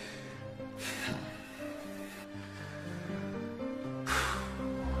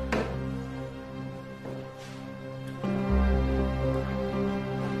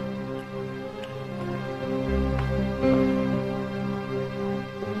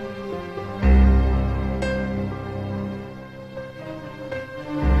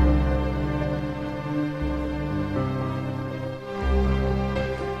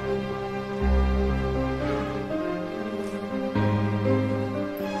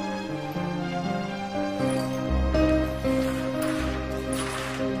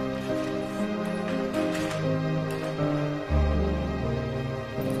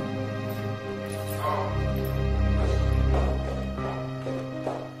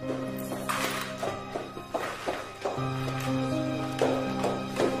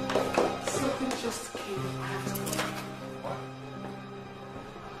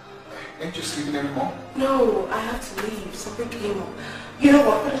 Ain't you sleeping anymore? No, I have to leave. Something came up. You know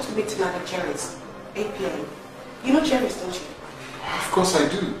what? Better to meet tonight at Jerry's. 8 p.m. You know Jerry's, don't you? Of course I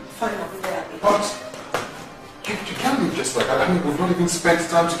do. Fine, I'll be there at 8. But you can't leave just like that. I mean, we've not even spent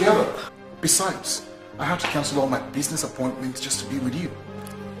time together. Besides, I have to cancel all my business appointments just to be with you.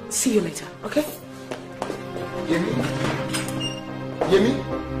 See you later, okay? Yemi?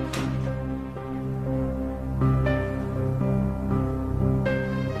 Yemi?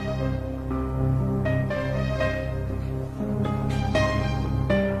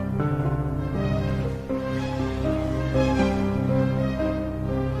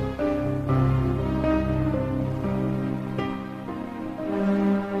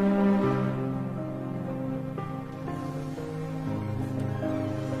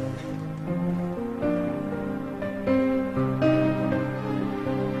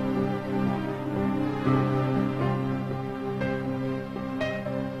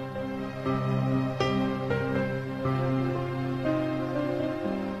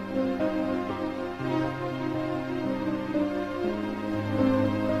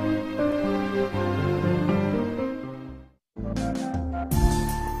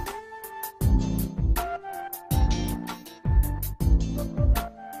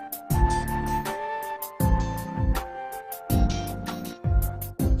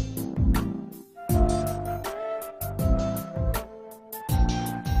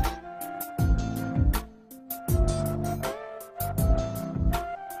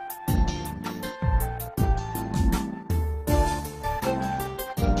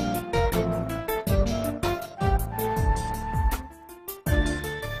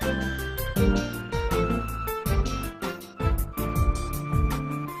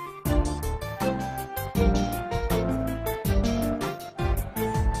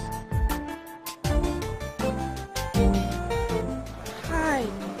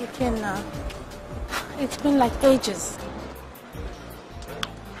 It's been like ages.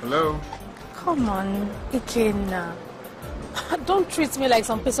 Hello? Come on, Ikenna. Don't treat me like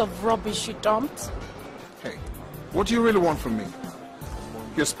some piece of rubbish you dumped. Hey, what do you really want from me?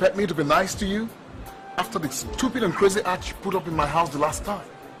 You expect me to be nice to you? After the stupid and crazy act you put up in my house the last time?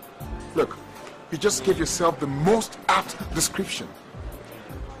 Look, you just gave yourself the most apt description.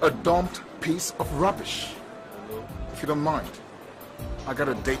 A dumped piece of rubbish. If you don't mind, I got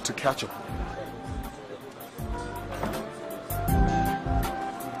a date to catch up.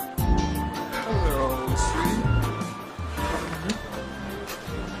 Hello, sweetie.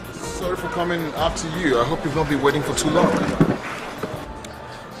 Sorry for coming after you. I hope you've not been waiting for too long.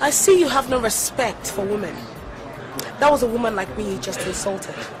 I see you have no respect for women. That was a woman like me you just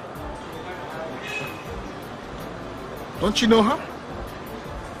insulted. Don't you know her?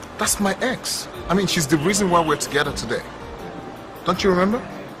 That's my ex. I mean, she's the reason why we're together today. Don't you remember?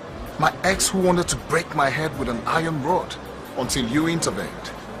 My ex who wanted to break my head with an iron rod until you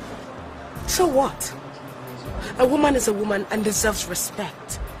intervened. So what? A woman is a woman and deserves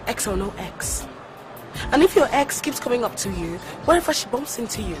respect, ex or no ex. And if your ex keeps coming up to you, whenever she bumps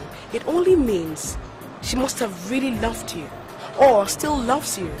into you, it only means she must have really loved you, or still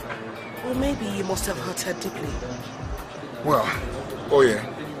loves you. Or maybe you must have hurt her deeply. Well, oh yeah,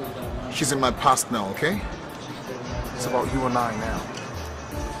 she's in my past now, okay? It's about you and I now.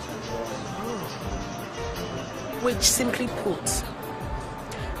 Which simply puts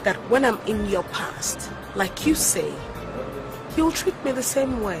that when I'm in your past, like you say, you'll treat me the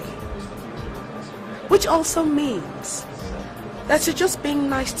same way. Which also means that you're just being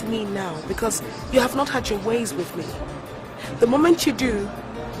nice to me now because you have not had your ways with me. The moment you do,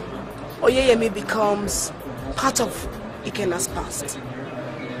 Yemi becomes part of Ikenna's past.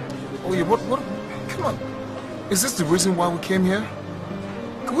 Oh yeah, what? Come on. Is this the reason why we came here?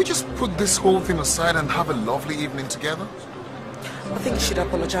 Can we just put this whole thing aside and have a lovely evening together? I think you should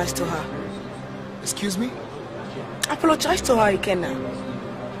apologize to her. Excuse me? Apologize to her, Ikenna.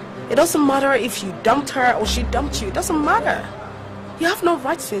 It doesn't matter if you dumped her or she dumped you. It doesn't matter. You have no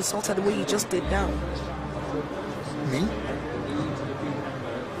right to insult her the way you just did now. Me?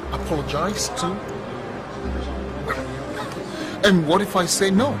 Apologize to? And what if I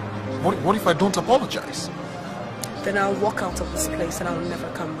say no? What if I don't apologize? Then I'll walk out of this place and I'll never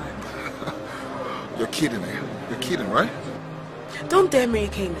come back. You're kidding me. You're kidding, right? Don't dare me,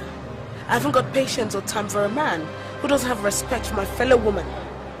 Ikenna. I haven't got patience or time for a man who doesn't have respect for my fellow woman.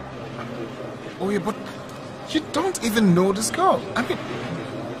 Oh yeah, but you don't even know this girl. I mean,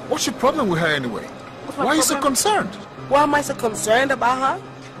 what's your problem with her anyway? Why are you so concerned? Why am I so concerned about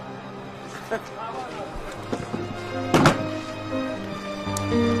her?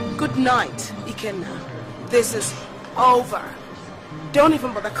 Good night, Ikenna. This is over. Don't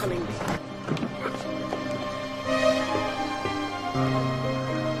even bother calling me.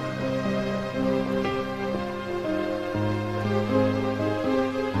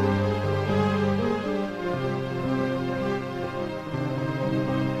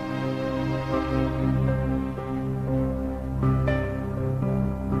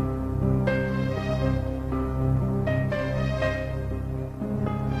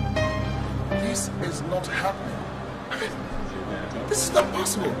 This is not happening. This is not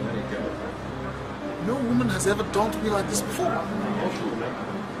possible. No woman has ever done to me like this before.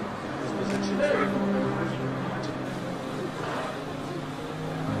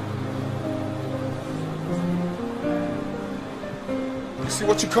 You see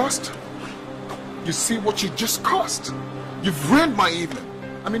what you caused? You see what you just caused? You've ruined my evening.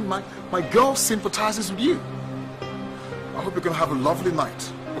 I mean, my girl sympathizes with you. I hope you're going to have a lovely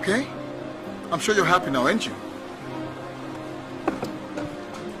night, okay? I'm sure you're happy now, aren't you?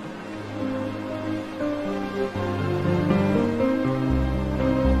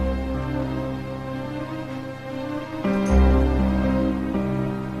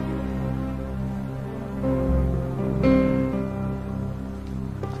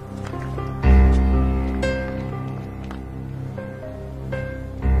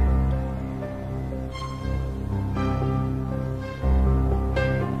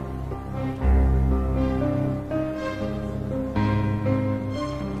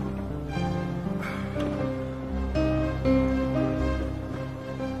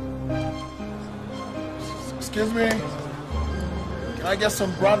 Excuse me. Can I get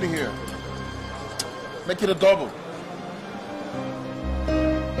some brandy here? Make it a double.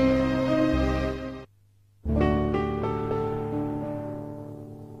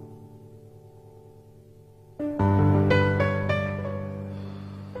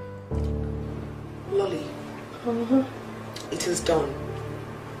 Lolly. It is done.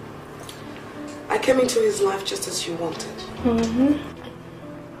 I came into his life just as you wanted.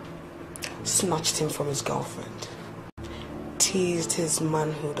 Snatched him from his girlfriend, teased his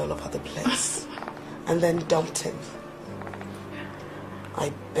manhood all over the place, and then dumped him.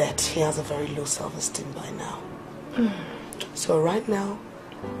 I bet he has a very low self-esteem by now. So right now,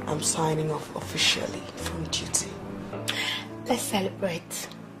 I'm signing off officially from duty. Let's celebrate.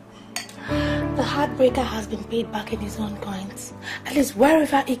 The heartbreaker has been paid back in his own coins. At least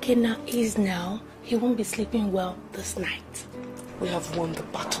wherever Ikenna is now, he won't be sleeping well this night. We have won the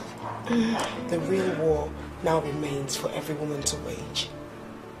battle. The real war now remains for every woman to wage.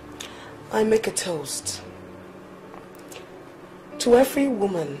 I make a toast to every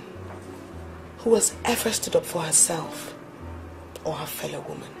woman who has ever stood up for herself or her fellow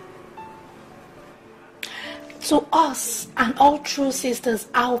woman. To us and all true sisters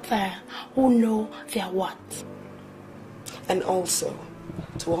out there who know their worth. And also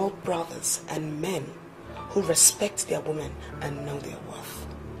to all brothers and men who respect their women and know their worth.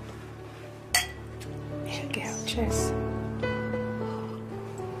 Girl, cheers.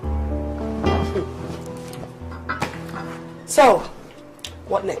 So,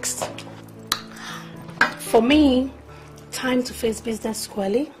 what next? For me, time to face business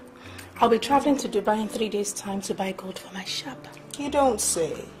squarely. I'll be traveling to Dubai in 3 days' time to buy gold for my shop. You don't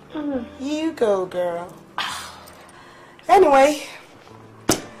say. You go, girl. Anyway,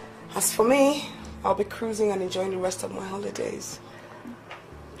 as for me, I'll be cruising and enjoying the rest of my holidays.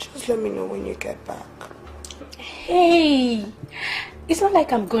 Just let me know when you get back. Hey, it's not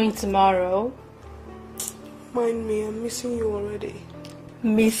like I'm going tomorrow. Mind me, I'm missing you already.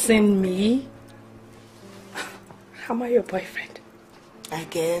 Missing me? Am I your boyfriend? I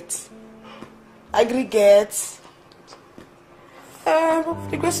get. I agree, get.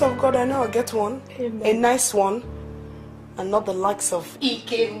 With the grace of God, I know I'll get one. Amen. A nice one. And not the likes of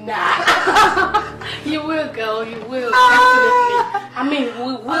Ikenna. You will, girl, you will. Definitely. I mean,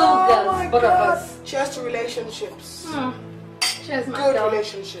 we will, girls, both of us. Cheers to relationships. Cheers, my Good girl.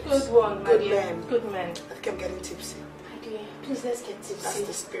 relationships. Good one, my Good dear. men. Good men. I think I'm getting tipsy. My dear, please let's get tipsy. That's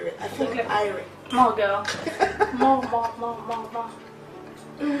the spirit. I feel Okay. irate. More, girl. More.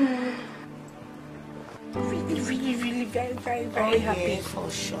 Really, very happy. For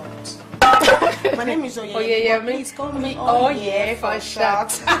short. My name is Oyemi. Oh yeah, Please call me Oh yeah, for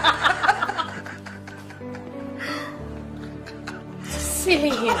short.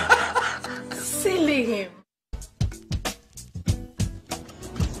 Silly him.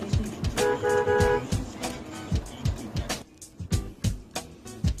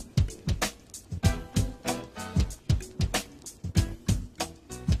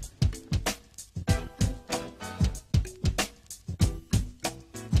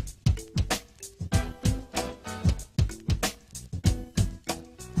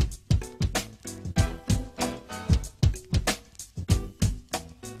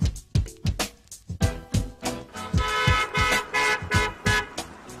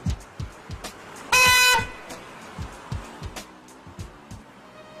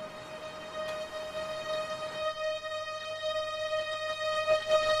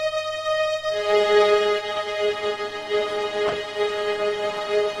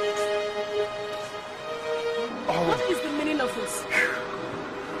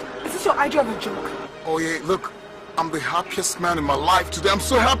 this your idea of a joke? Oh yeah, look, I'm the happiest man in my life today. I'm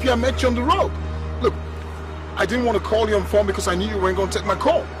so happy I met you on the road. Look, I didn't want to call you on phone because I knew you weren't going to take my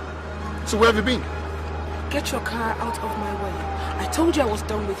call. So where have you been? Get your car out of my way. I told you I was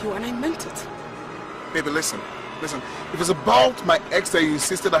done with you and I meant it. Baby, listen. If it's about my ex that you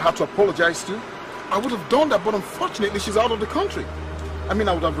insisted I had to apologize to, I would have done that, but unfortunately she's out of the country. I mean,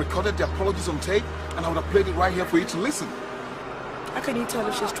 I would have recorded the apologies on tape and I would have played it right here for you to listen. How can you tell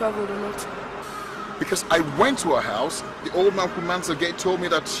if she's traveled or not? Because I went to her house. The old man who mans the gate told me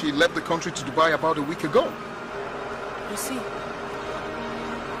that she left the country to Dubai about a week ago. You see?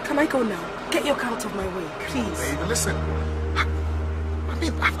 Can I go now? Get your car out of my way, please. Baby, listen. I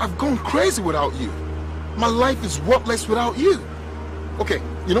mean, I've gone crazy without you. My life is worthless without you. Okay,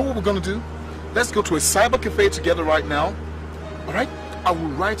 you know what we're gonna do? Let's go to a cyber cafe together right now. All right? I will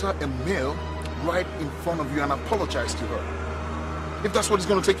write her a mail right in front of you and apologize to her. If that's what it's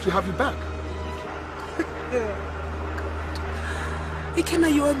gonna take to have you back.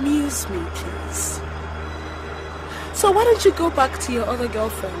 Ikenna, you amuse me, please. So why don't you go back to your other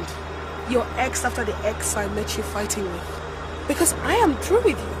girlfriend? Your ex after the ex I met you fighting with. Because I am through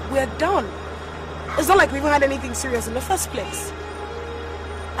with you. We're done. It's not like we even had anything serious in the first place.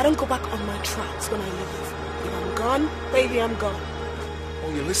 I don't go back on my tracks when I leave. If I'm gone, baby, I'm gone.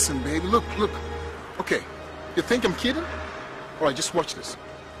 Oh, you listen, baby. Look. Okay, you think I'm kidding? All right, just watch this.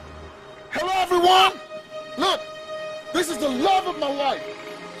 Hello, everyone. Look, this is the love of my life.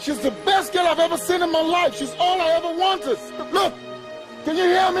 She's the best girl I've ever seen in my life. She's all I ever wanted. Look, can you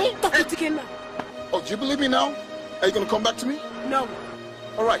hear me? Stop it again now. Oh, do you believe me now? Are you going to come back to me? No.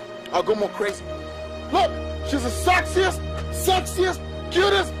 All right, I'll go more crazy. Look, she's the sexiest,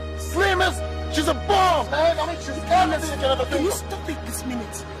 cutest, slimmest. She's a bomb, man. I mean, she's everything you can ever think of. Can you stop it this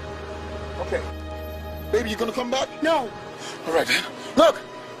minute? Okay. Baby, you gonna come back? No. All right, then. Look,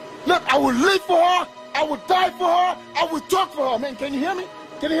 I will live for her. I will die for her. I will talk for her. Man, can you hear me?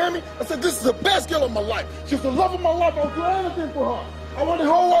 I said, this is the best girl of my life. She's the love of my life. I'll do anything for her. I want the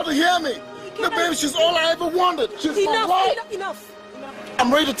whole world to hear me. Look, baby, she's all I ever wanted. She's my life. Enough.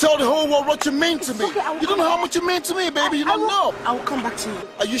 I'm ready to tell the whole world what you mean to me. Okay, you don't know how much you mean to me, baby. You don't know. I will come back to you.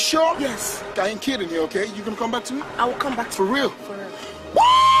 Are you sure? Yes. I ain't kidding you, okay? You gonna come back to me? I will come back to For you. real? For real.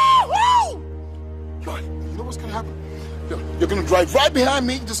 Woo! Yo, you know what's gonna happen? Yo, you're gonna drive right behind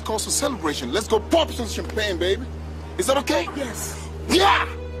me. Just cause a celebration. Let's go pop some champagne, baby. Is that okay? Yes. Yeah!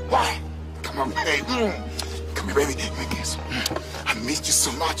 Why? Come on, baby. Come here, baby. Give me a kiss. I missed you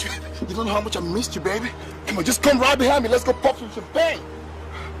so much. You don't know how much I missed you, baby. Come on, just come right behind me. Let's go pop some champagne.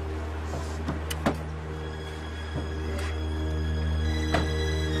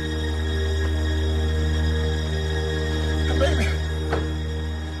 Hey, baby.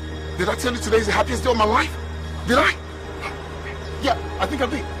 Did I tell you today's the happiest day of my life? Did I? Yeah, I think I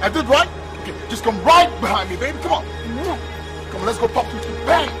did. I did, right? Okay, just come right behind me, baby. Come on. Come on, let's go pop some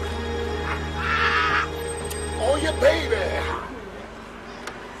champagne. Oh, yeah, baby.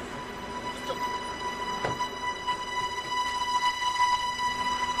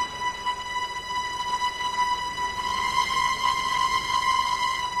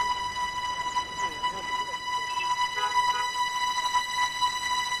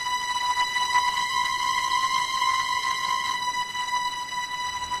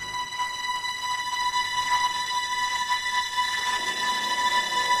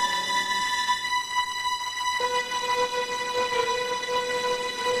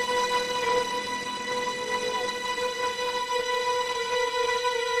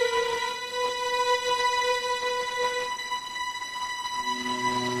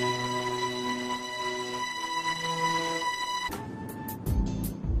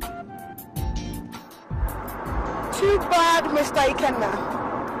 Too bad, Mr. Ikenna.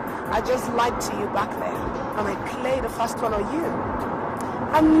 I just lied to you back there, and I played the first one on you.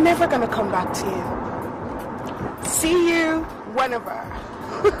 I'm never gonna come back to you. See you whenever.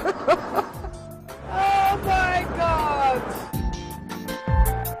 Oh my God!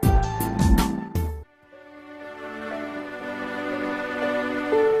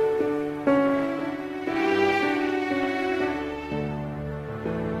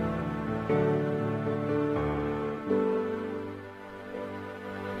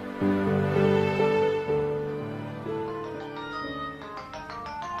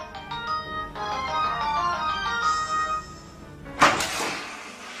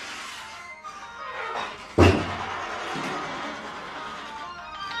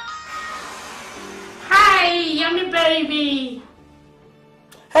 Yemi baby.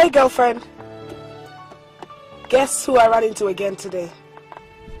 Hey girlfriend. Guess who I ran into again today?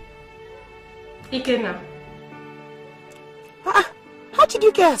 Ikenna. How did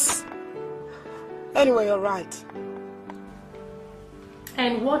you guess? Anyway, you're right.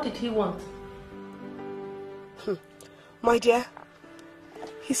 And what did he want? My dear,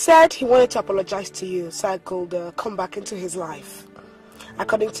 he said he wanted to apologize to you so I could come back into his life.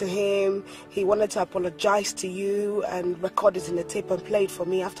 According to him, he wanted to apologize to you and record it in a tape and play it for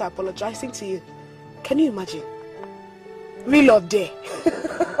me after apologizing to you. Can you imagine? Real or dare?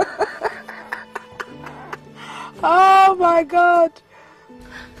 Oh my God.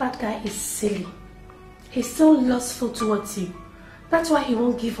 That guy is silly. He's so lustful towards you. That's why he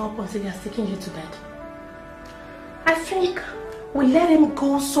won't give up until he has taken you to bed. I think we let him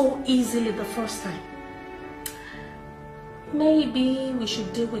go so easily the first time. Maybe we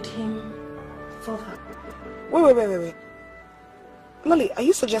should deal with him further. Wait. Lolly, are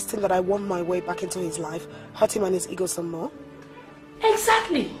you suggesting that I want my way back into his life, hurt him and his ego some more?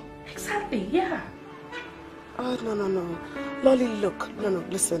 Exactly, yeah. Oh, no. Lolly, look,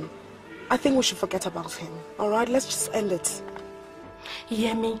 listen. I think we should forget about him, alright? Let's just end it.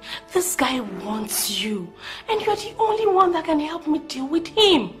 Yemi, this guy wants you, and you're the only one that can help me deal with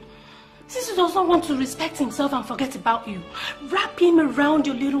him. Since he does not want to respect himself and forget about you, wrap him around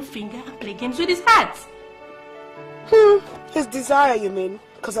your little finger and play games with his heart. His desire, you mean?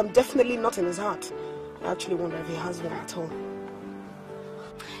 Because I'm definitely not in his heart. I actually wonder if he has one at all.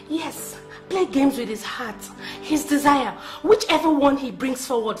 Yes, play games with his heart, his desire. Whichever one he brings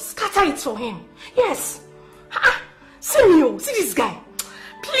forward, scatter it for him. Yes. See me, see this guy.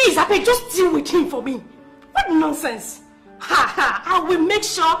 Please, I beg, just deal with him for me. What nonsense. I will make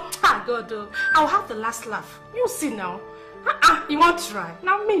sure, God, I'll have the last laugh. You see now. You want to try?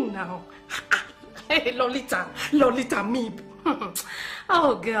 Now me now. Hey, Lolita, me.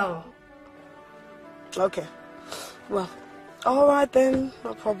 Oh, girl. Okay. Well, alright then,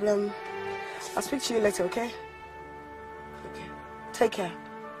 no problem. I'll speak to you later, okay? Okay. Take care.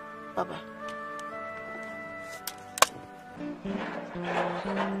 Bye-bye.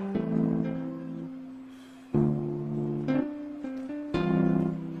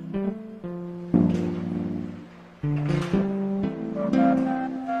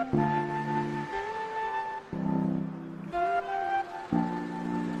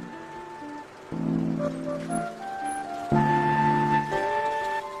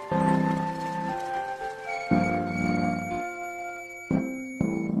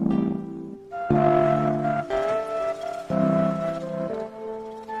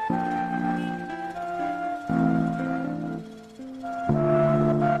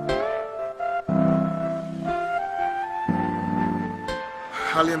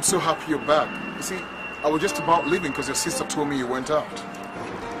 I'm so happy you're back. You see, I was just about leaving because your sister told me you went out.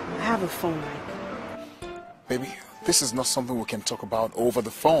 I have a phone, Mike. Baby, this is not something we can talk about over the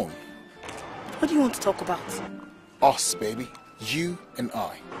phone. What do you want to talk about? Us, baby. You and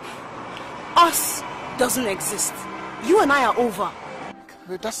I. Us doesn't exist. You and I are over.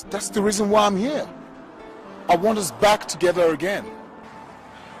 That's the reason why I'm here. I want us back together again.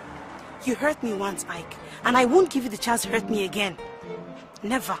 You hurt me once, Ike, and I won't give you the chance to hurt me again.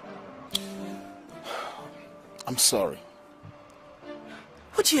 Never. I'm sorry.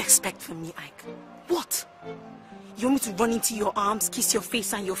 What do you expect from me, Ike? What? You want me to run into your arms, kiss your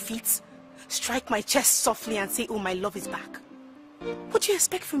face and your feet, strike my chest softly and say, oh, my love is back? What do you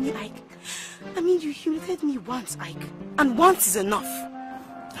expect from me, Ike? I mean, you humiliated me once, Ike. And once is enough.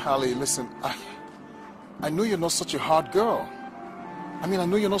 Hallie, listen, I know you're not such a hard girl. I mean, I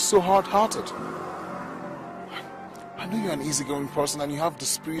know you're not so hard-hearted. I know you're an easygoing person and you have the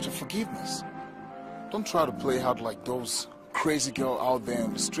spirit of forgiveness. Don't try to play hard like those crazy girls out there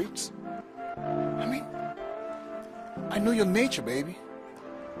in the streets. I mean, I know your nature, baby.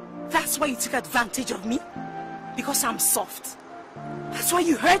 That's why you took advantage of me? Because I'm soft. That's why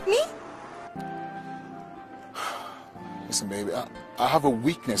you hurt me? Listen, baby, I have a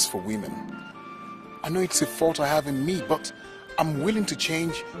weakness for women. I know it's a fault I have in me, but I'm willing to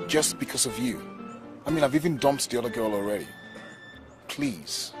change just because of you. I mean, I've even dumped the other girl already.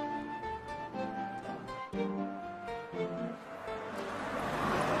 Please. You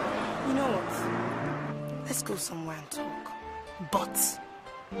know what? Let's go somewhere and talk. But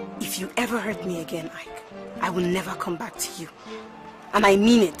if you ever hurt me again, Ike, I will never come back to you. And I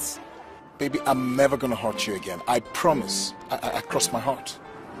mean it. Baby, I'm never gonna hurt you again. I promise. I cross my heart.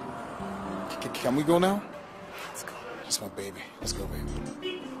 Can we go now? Let's go. That's my baby. Let's go, baby.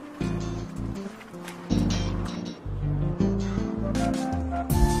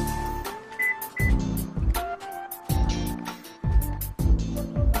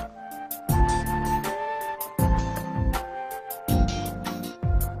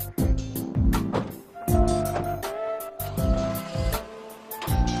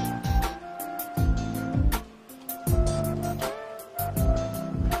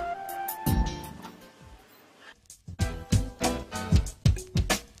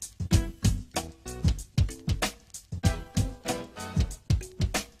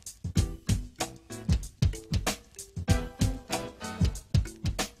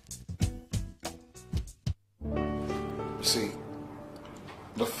 See,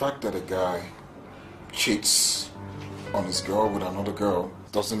 the fact that a guy cheats on his girl with another girl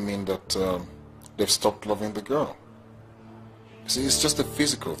doesn't mean that they've stopped loving the girl. See, it's just a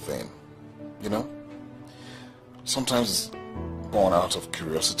physical thing, you know? Sometimes it's born out of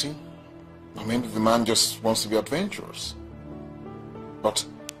curiosity. Or maybe the man just wants to be adventurous. But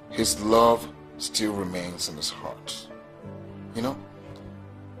his love still remains in his heart. You know?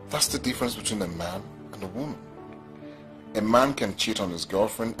 That's the difference between a man and a woman. A man can cheat on his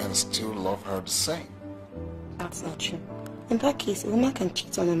girlfriend and still love her the same. That's not true. In that case, a woman can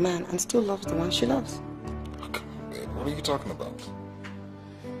cheat on a man and still loves the one she loves. Oh, come on, babe. What are you talking about?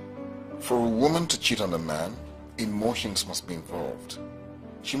 For a woman to cheat on a man, emotions must be involved.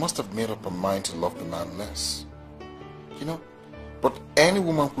 She must have made up her mind to love the man less. You know? But any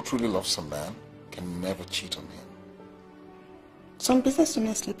woman who truly loves a man can never cheat on him. Some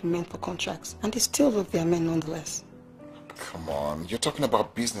businesswomen sleep with men for contracts, and they still love their men nonetheless. Come on, you're talking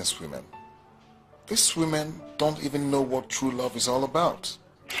about businesswomen. These women don't even know what true love is all about.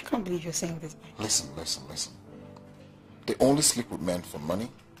 I can't believe you're saying this. Listen. They only sleep with men for money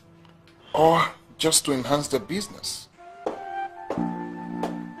or just to enhance their business.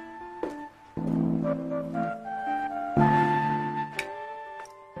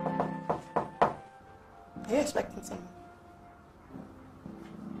 Are you expecting someone?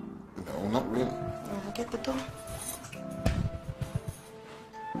 No, not really. I'll get the door.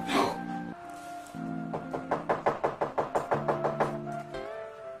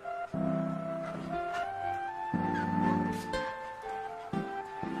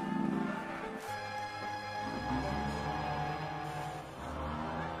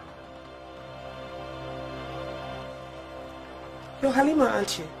 You're Halima,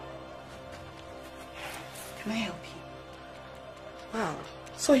 aren't you? Can I help you? Wow.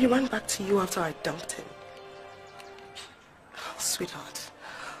 So he ran back to you after I dumped him. Oh, sweetheart.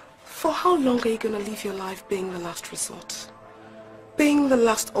 For how long are you going to live your life being the last resort? Being the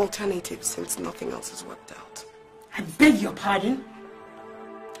last alternative since nothing else has worked out? I beg your pardon?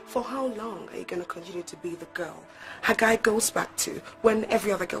 For how long are you going to continue to be the girl her guy goes back to when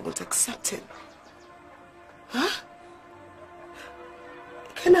every other girl won't accept him? Huh?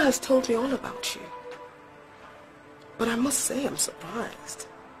 Kenna has told me all about you. But I must say I'm surprised.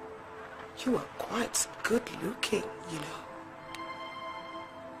 You are quite good looking, you know.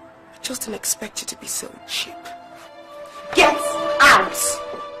 I just didn't expect you to be so cheap. Get out!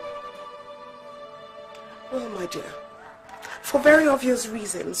 Well, my dear, for very obvious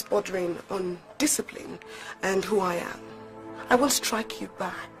reasons bordering on discipline and who I am, I will strike you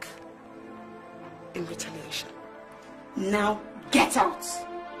back in retaliation. Now get out!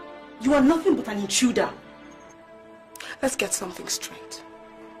 You are nothing but an intruder. Let's get something straight.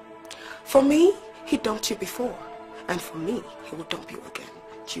 For me, he dumped you before. And for me, he will dump you again.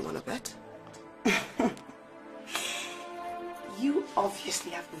 Do you want to bet? You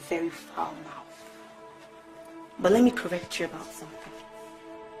obviously have a very foul mouth. But let me correct you about something.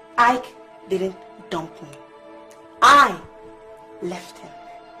 Ike didn't dump me. I left him.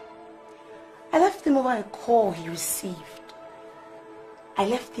 I left him over a call he received. I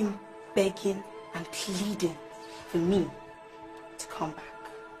left him begging and pleading for me to come back.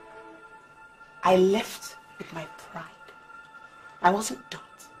 I left with my pride. I wasn't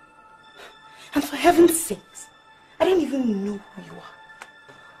dumped. And for heaven's sakes, I don't even know who you are.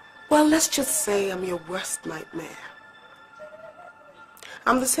 Well, let's just say I'm your worst nightmare.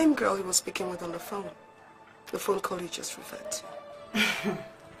 I'm the same girl you were speaking with on the phone. The phone call you just referred to.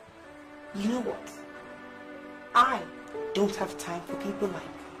 You know what? I don't have time for people like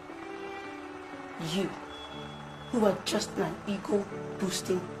you, who are just an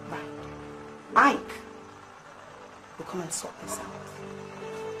ego-boosting ride. Ike will come and sort this out.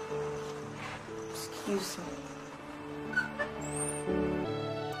 Excuse me.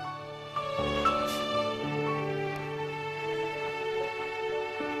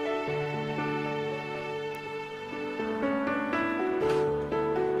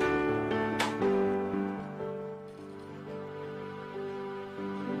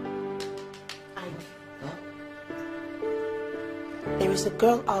 There is a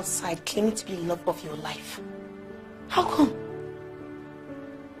girl outside claiming to be the love of your life. How come?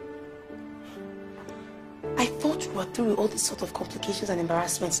 I thought you were through all these sort of complications and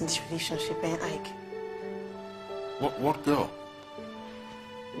embarrassments in this relationship, Ike. What girl?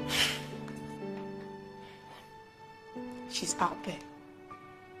 She's out there.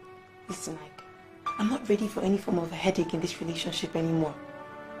 Listen, Ike, I'm not ready for any form of a headache in this relationship anymore.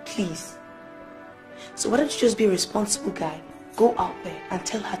 Please. So why don't you just be a responsible guy? Go out there and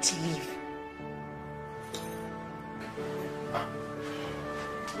tell her to leave.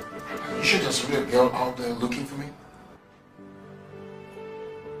 there's really a girl out there looking for me?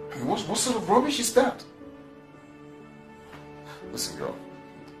 I mean, what sort of rubbish is that? Listen, girl.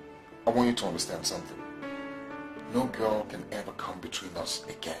 I want you to understand something. No girl can ever come between us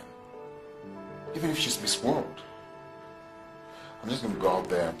again. Even if she's Miss World. I'm just going to go out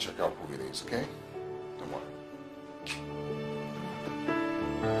there and check out who it is, okay? Don't worry.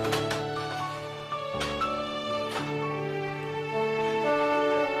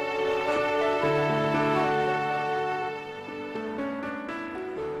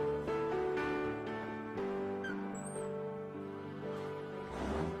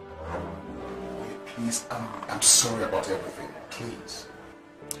 Please, I'm sorry about everything. Please.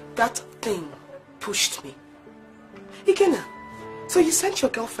 That thing pushed me. Ikenna, so you sent your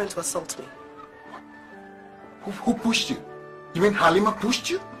girlfriend to assault me? Who pushed you? You mean Halima pushed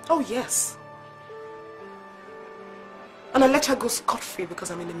you? Oh, yes. And I let her go scot-free because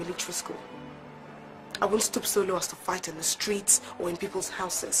I'm in a military school. I won't stoop so low as to fight in the streets or in people's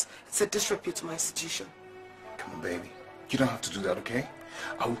houses. It's a disrepute to my institution. Come on, baby. You don't have to do that, okay?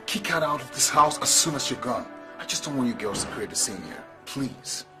 I will kick her out of this house as soon as you're gone. I just don't want you girls to create a scene here.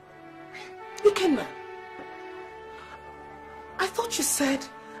 Please. Ikenna, I thought you said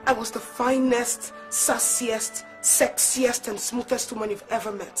I was the finest, sassiest, sexiest and smoothest woman you've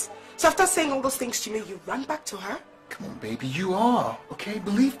ever met. So after saying all those things to me, you ran back to her? Come on, baby. You are, okay?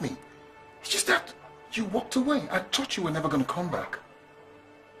 Believe me. It's just that you walked away. I thought you were never going to come back.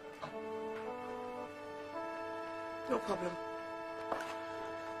 No problem.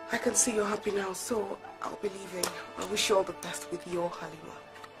 I can see you're happy now, so I'll be leaving. I wish you all the best with your Halima.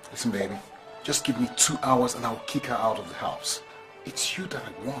 Listen, baby. Just give me 2 hours and I'll kick her out of the house. It's you that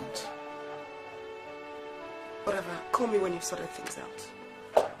I want. Whatever. Call me when you've sorted things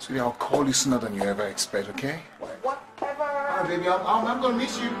out. Sweetie, I'll call you sooner than you ever expect, okay? Whatever. Alright, baby. I'm going to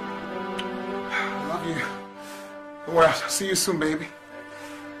miss you. I love you. Don't worry. I'll see you soon, baby.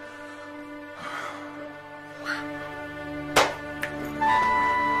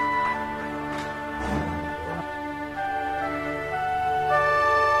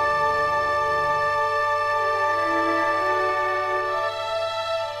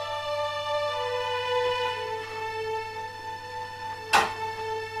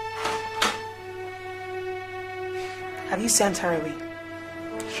 Have you sent her away?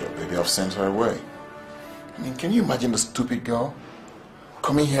 Sure, baby, I've sent her away. I mean, can you imagine the stupid girl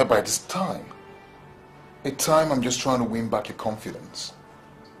coming here by this time? A time I'm just trying to win back your confidence.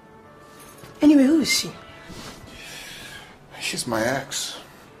 Anyway, who is she? She's my ex.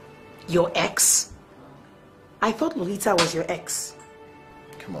 Your ex? I thought Lolita was your ex.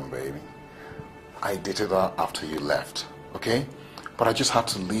 Come on, baby. I dated her after you left, okay? But I just had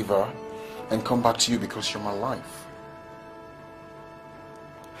to leave her and come back to you because you're my life.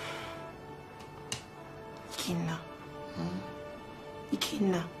 Ikenna.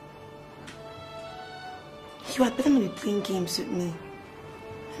 Ikenna. You had better not be playing games with me.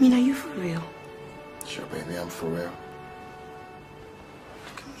 I mean, are you for real? Sure, baby, I'm for real.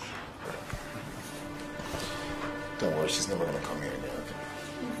 Come here. Don't worry, she's never gonna come here again,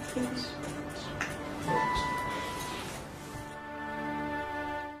 okay? Please.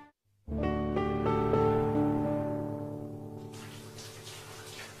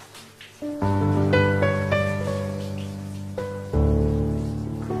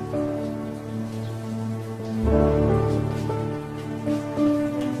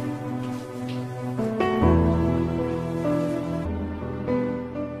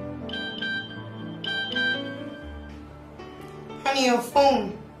 Your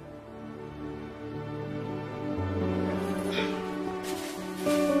phone.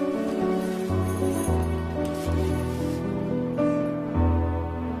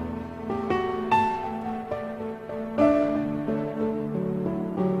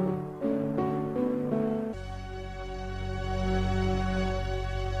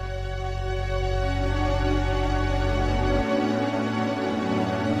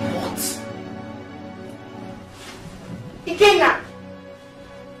 Ikenna!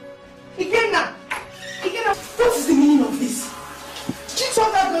 Ikenna! Ikenna, what is the meaning of this? Did you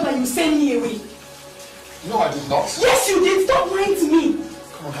tell that girl that you sent me away? No, I did not. Yes, you did. Stop lying to me.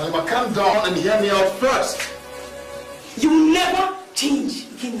 Come on, Halima, calm down and hear me out first. You will never change,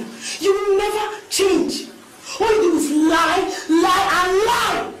 Ikenna. You will never change. All you do is lie, lie, and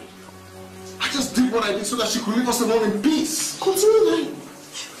lie. I just did what I did so that she could leave us alone in peace. Continue lying.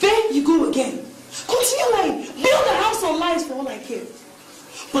 There you go again. Continue lying. Build a house on lies for all I care.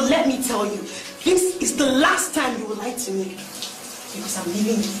 But let me tell you, this is the last time you will lie to me. Because I'm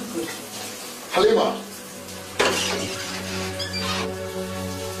leaving you for good. Halima.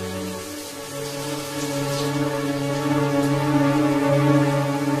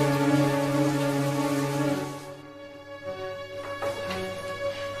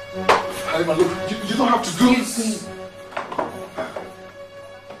 Halima, look, you don't have to do this.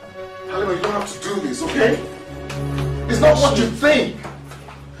 Halima, you don't have to do this, okay? It's not what you think.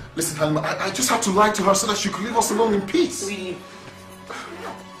 Listen, Halima, I just have to lie to her so that she could leave us alone in peace. Really?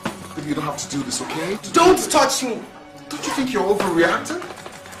 Baby, you don't have to do this, okay? Don't touch me. Don't you think you're overreacting?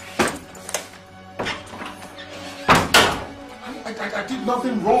 I did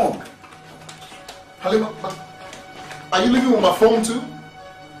nothing wrong. Halima, are you leaving with my phone too?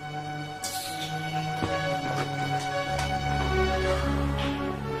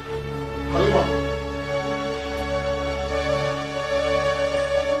 Halima.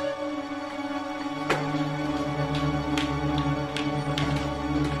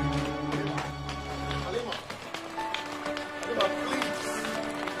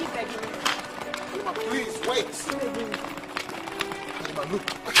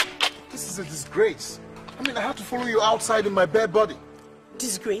 Disgrace. I mean, I had to follow you outside in my bare body.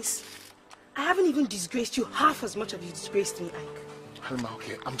 Disgrace? I haven't even disgraced you half as much as you disgraced me, Ike. Halima,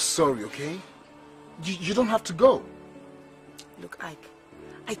 okay, I'm sorry, okay? You don't have to go. Look, Ike,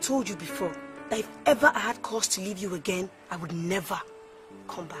 I told you before that if ever I had cause to leave you again, I would never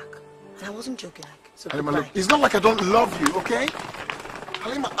come back. And I wasn't joking, Ike. So Halima, look, it's not like I don't love you, okay?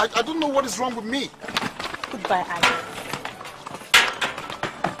 Halima, I don't know what is wrong with me. Goodbye, Ike.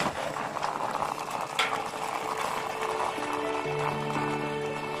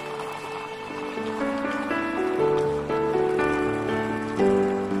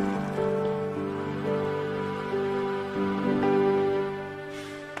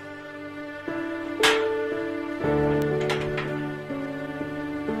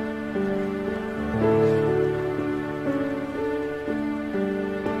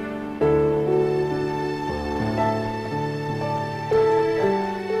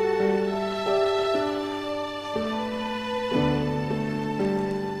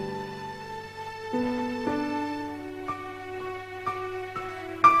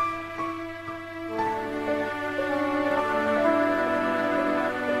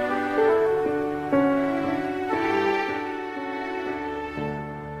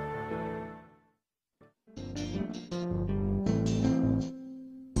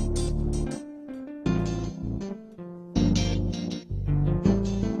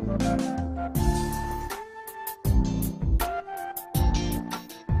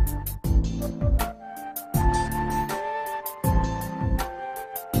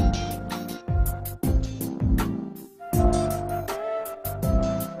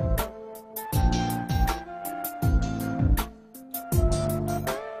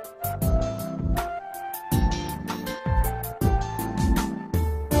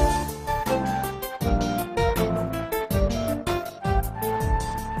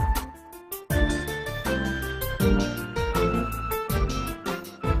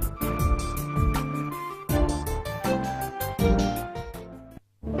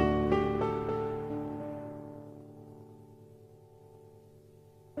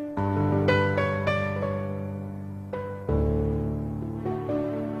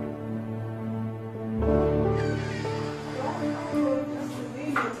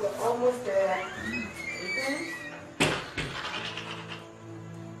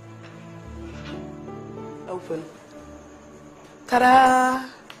 Open. Ta-da!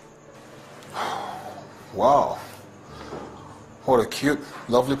 Wow. What a cute,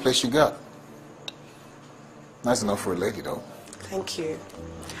 lovely place you got. Nice enough for a lady, though. Thank you.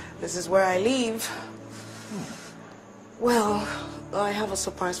 This is where I live. Well, I have a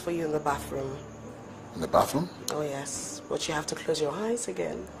surprise for you in the bathroom. In the bathroom? Oh, yes. But you have to close your eyes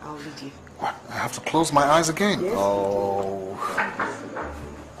again. I'll lead you. What? I have to close my eyes again? Yes. Oh.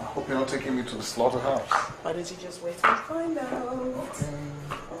 I hope you're not taking me to the slaughterhouse. Why don't you just wait and find out? Okay.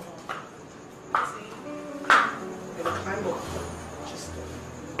 I'm gonna climb up. Just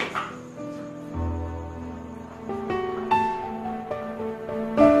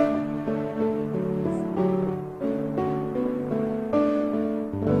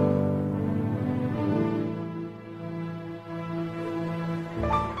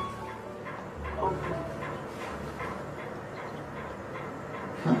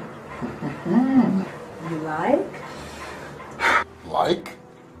You like? Like?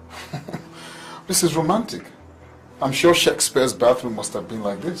 This is romantic. I'm sure Shakespeare's bathroom must have been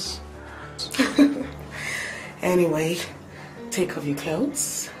like this. Anyway, take off your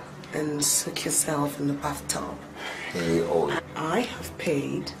clothes and soak yourself in the bathtub. Hey, oh. I have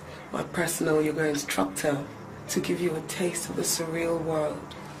paid my personal yoga instructor to give you a taste of the surreal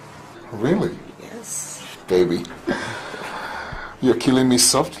world. Really? Yes. Baby, you're killing me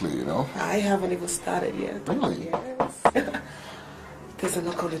softly, you know? I haven't even started yet. Really? Yes. There's a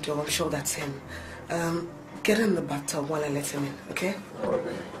knock on the door. I'm sure that's him. Get in the bathtub while I let him in, okay? All right,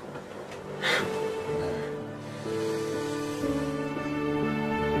 baby.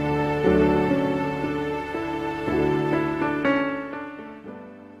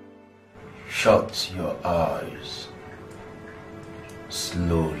 Shut your eyes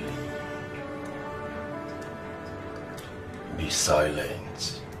slowly. Be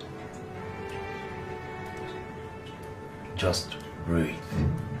silent. Just breathe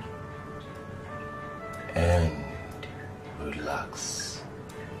and relax.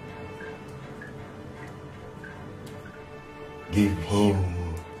 Give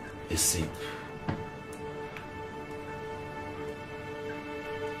him a sip.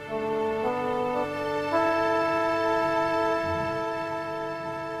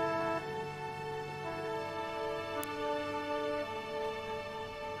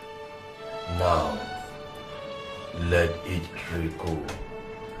 Now, let it trickle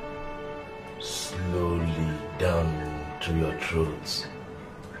slowly down to your throat.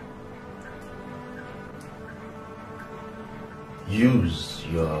 Use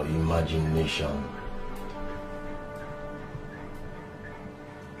your imagination.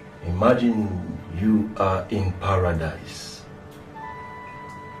 Imagine you are in paradise.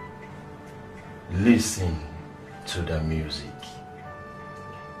 Listen to the music.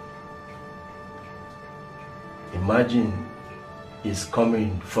 Imagine it's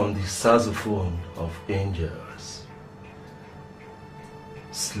coming from the saxophone of angels.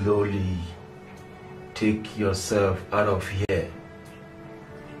 Slowly take yourself out of here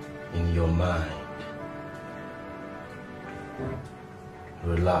in your mind.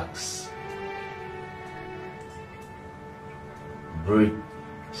 Relax. Breathe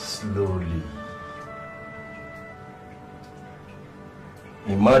slowly.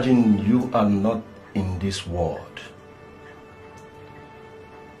 Imagine you are not in this world.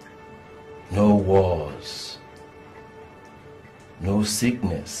 No wars, no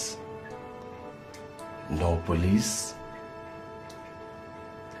sickness, no police,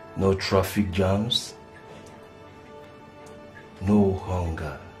 no traffic jams, no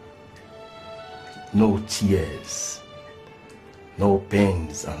hunger, no tears, no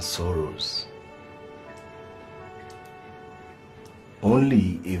pains and sorrows.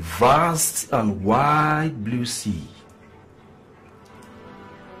 Only a vast and wide blue sea.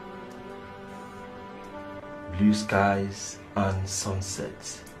 Blue skies and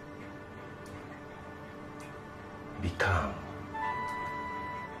sunsets. Be calm.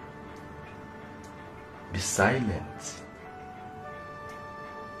 Be silent.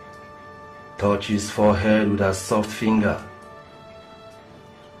 Touch his forehead with a soft finger.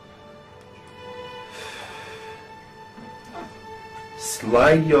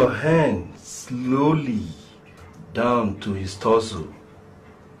 Slide your hand slowly down to his torso.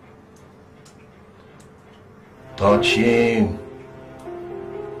 Touch him.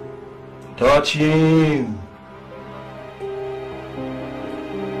 Touch him.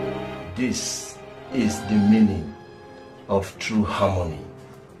 This is the meaning of true harmony.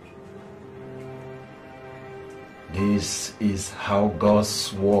 This is how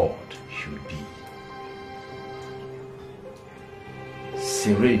God's word should be.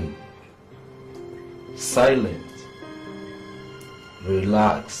 Serene, silent,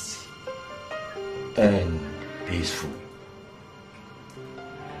 relaxed, and peaceful.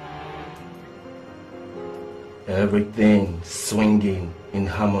 Everything swinging in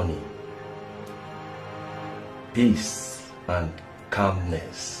harmony, peace and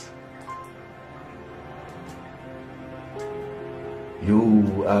calmness.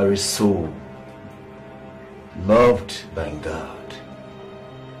 You are a soul loved by God,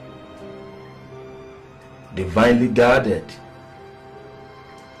 divinely guarded.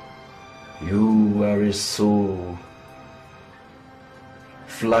 You are a soul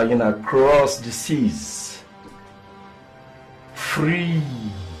flying across the seas, free,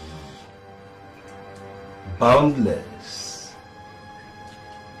 boundless,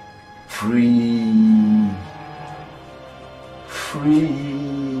 free, free.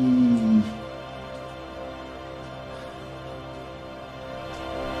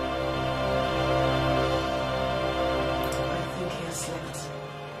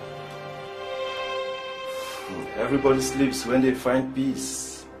 Everybody sleeps when they find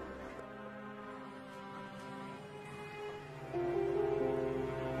peace.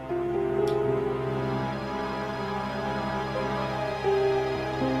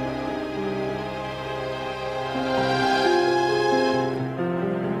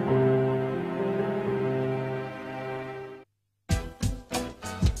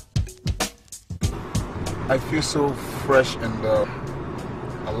 I feel so fresh and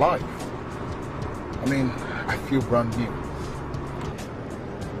alive. I mean, I feel brand new.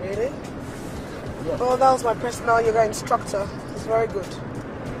 Really? Yeah. Well, that was my personal yoga instructor. He's very good.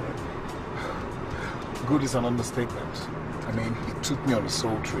 Good is an understatement. I mean, he took me on a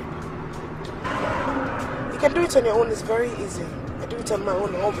soul trip. You can do it on your own. It's very easy. I do it on my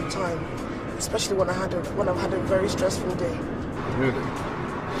own all the time, especially when I've had a very stressful day. Really?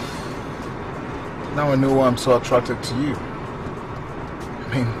 Now I know why I'm so attracted to you.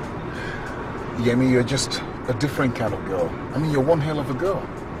 I mean, Yemi, you're just a different kind of girl. I mean, you're one hell of a girl.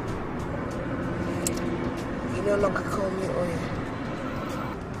 You no longer call me Oye.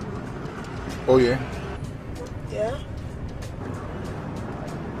 Oh, yeah? Yeah?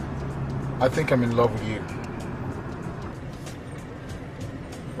 I think I'm in love with you.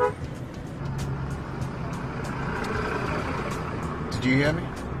 Did you hear me?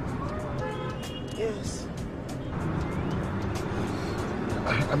 Yes.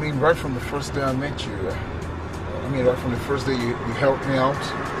 I mean, right from the first day I met you, right from the first day you helped me out,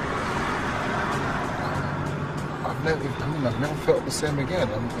 I've never felt the same again.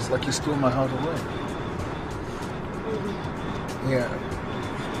 It's like you stole my heart away. Mm-hmm. Yeah.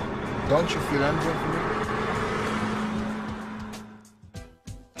 Don't you feel anything for me?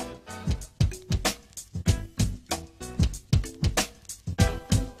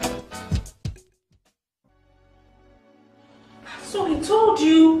 So he told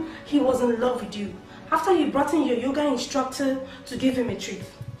you he was in love with you after you brought in your yoga instructor to give him a treat.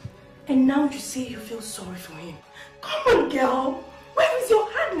 And now you say you feel sorry for him. Come on, girl. Where is your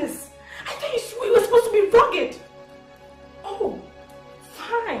hardness? I thought we were supposed to be rugged. Oh,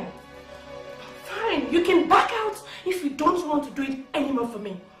 fine. Fine. You can back out if you don't want to do it anymore for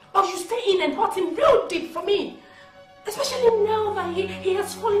me. Or you stay in and hurt him real deep for me. Especially now that he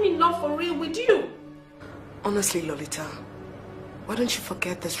has fallen in love for real with you. Honestly, Lolita, why don't you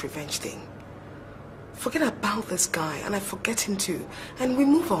forget this revenge thing? Forget about this guy, and I forget him too, and we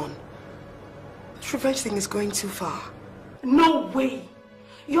move on. This revenge thing is going too far. No way!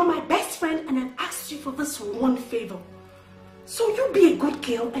 You're my best friend, and I've asked you for this one favor. So you be a good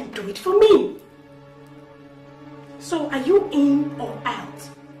girl and do it for me. So are you in or out?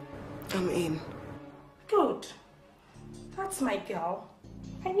 I'm in. Good. That's my girl.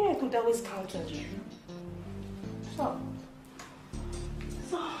 I knew I could always count on you. So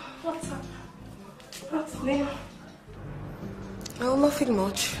what's up? What's new? Well, nothing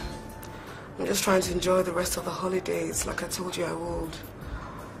much. I'm just trying to enjoy the rest of the holidays like I told you I would.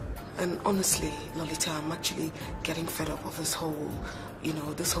 And honestly, Lolita, I'm actually getting fed up of this whole,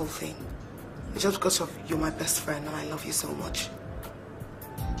 this whole thing. It's just because of you're my best friend and I love you so much.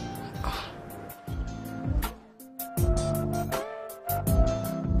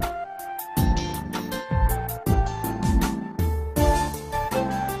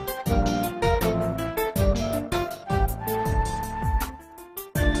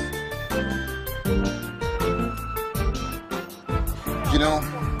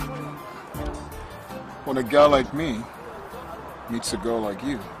 When a girl like me meets a girl like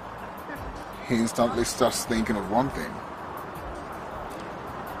you, he instantly starts thinking of one thing: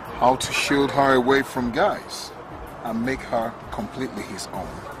 how to shield her away from guys and make her completely his own.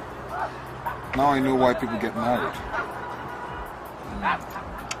 Now I know why people get married.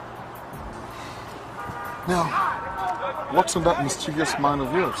 Now, what's on that mischievous mind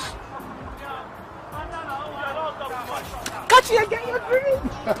of yours? Got you again, your dream!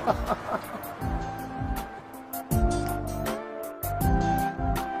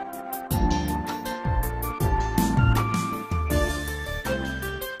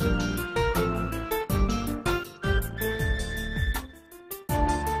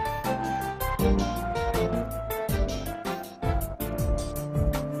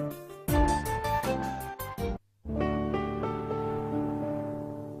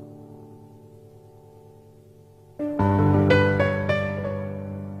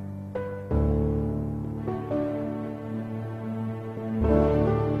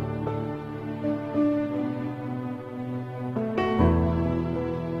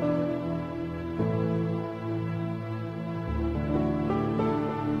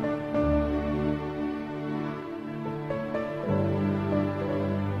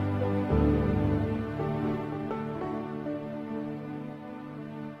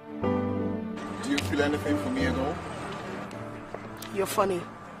 Anything for me at all? You're funny.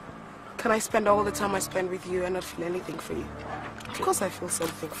 Can I spend all the time I spend with you and not feel anything for you? Of course I feel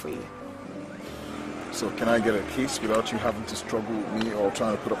something for you. So can I get a kiss without you having to struggle with me or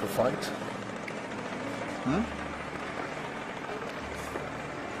trying to put up a fight?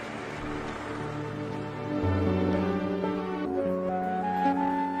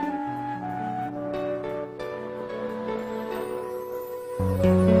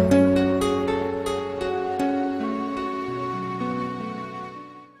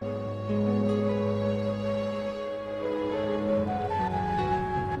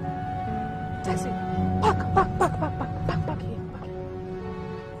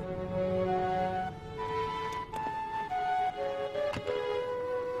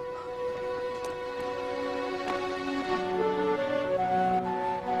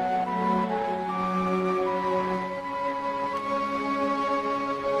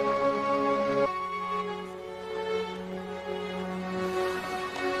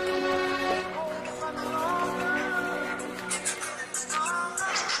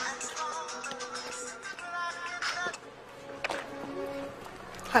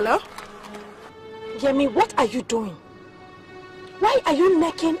 Hello? Yemi, what are you doing? Why are you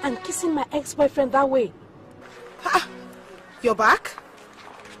necking and kissing my ex-boyfriend that way? You're back?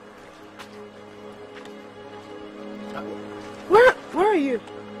 Where are you?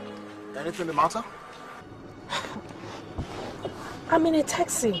 Anything the matter? I'm in a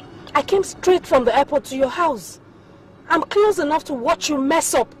taxi. I came straight from the airport to your house. I'm close enough to watch you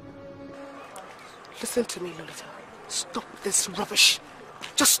mess up. Listen to me, Lolita. Stop this rubbish.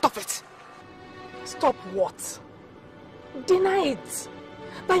 Just stop it. Stop what? Deny it.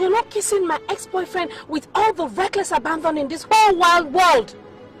 That you're not kissing my ex-boyfriend with all the reckless abandon in this whole wild world.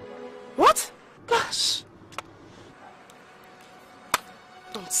 What? Gosh.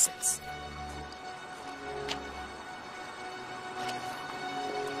 Nonsense.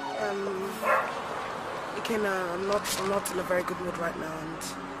 I'm not in a very good mood right now,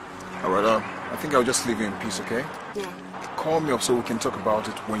 and... Alright, I think I'll just leave you in peace, okay? Yeah. Call me up so we can talk about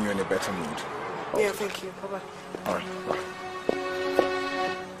it when you're in a better mood. Yeah, thank you. Bye-bye. Alright, bye.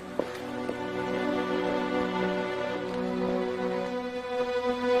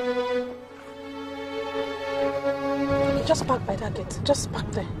 Just park by that gate. Just park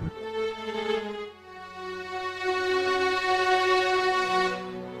there.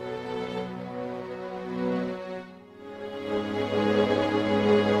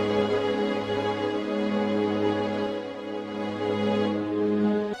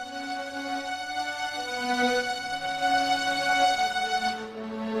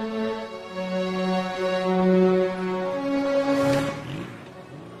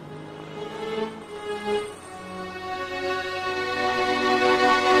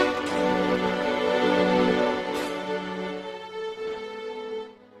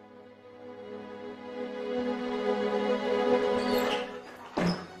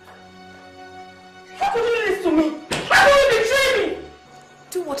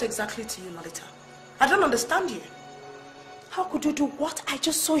 Exactly to you, Lolita. I don't understand you. How could you do what I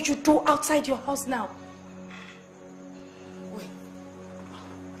just saw you do outside your house now? Wait.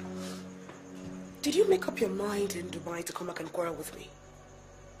 Did you make up your mind in Dubai to come back and quarrel with me?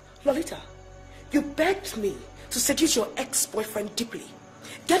 Lolita, you begged me to seduce your ex-boyfriend deeply,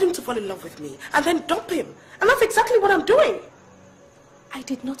 get him to fall in love with me, and then dump him. And that's exactly what I'm doing. I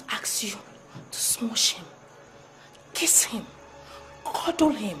did not ask you to smush him, kiss him, cuddle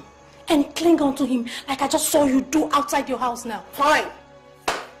him, and cling onto him like I just saw you do outside your house now. Fine.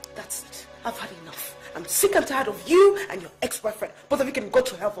 That's it. I've had enough. I'm sick and tired of you and your ex-boyfriend. Both of you can go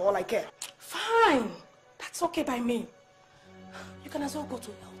to hell for all I care. Fine. That's okay by me. You can as well go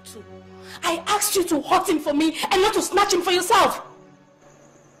to hell too. I asked you to hurt him for me and not to snatch him for yourself.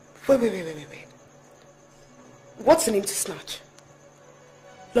 Wait. What's the name to snatch?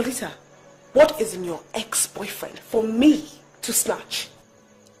 Lolita, what is in your ex-boyfriend for me to snatch?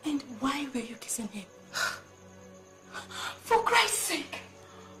 And why were you kissing him? For Christ's sake,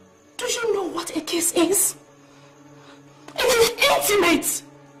 do you know what a kiss is? It is intimate.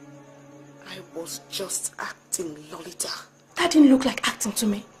 I was just acting, Lolita. That didn't look like acting to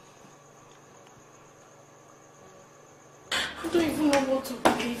me. I don't even know what to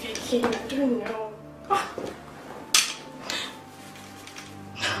believe again. I don't know.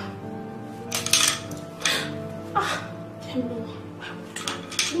 Yemi.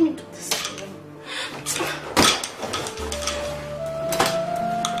 Let me do this again.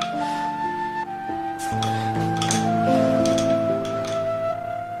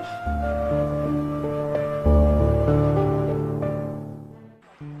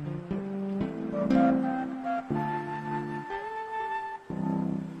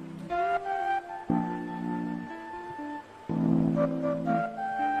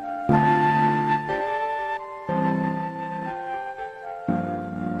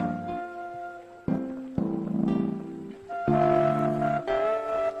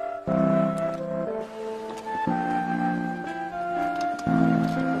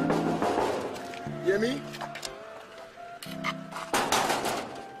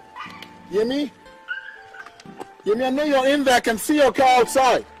 Yemi? Yemi, I know you're in there. I can see your car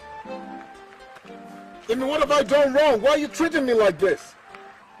outside. Yemi, what have I done wrong? Why are you treating me like this?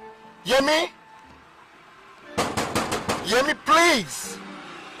 Yemi? Yemi, please!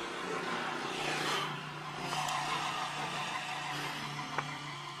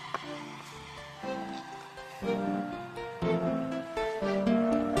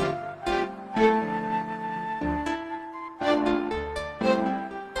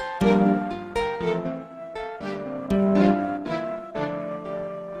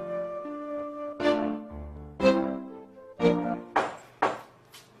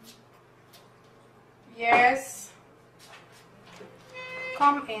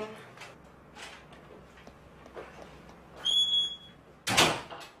 Come in.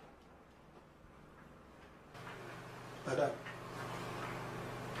 Madam.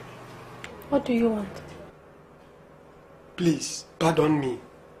 What do you want? Please, pardon me.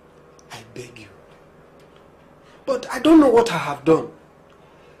 I beg you. But I don't know what I have done.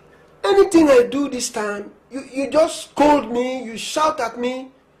 Anything I do this time, you just scold me, you shout at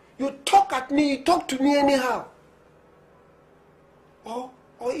me, you talk at me, you talk to me anyhow. Or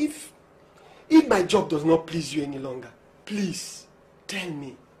if my job does not please you any longer, please tell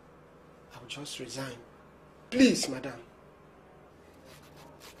me. I will just resign. Please, madam.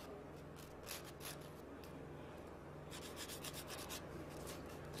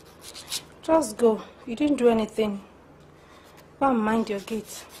 Just go. You didn't do anything. Go and mind your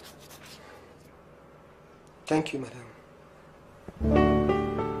gate. Thank you, madam.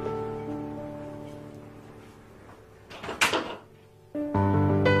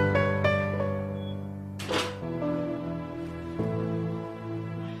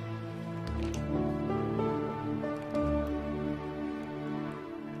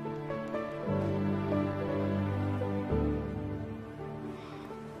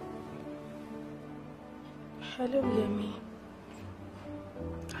 Hello, Yemi.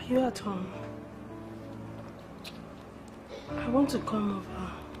 Are you at home? I want to come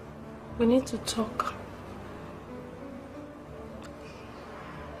over. We need to talk.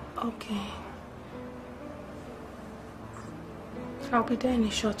 Okay. I'll be there in a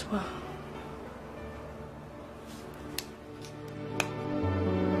short while.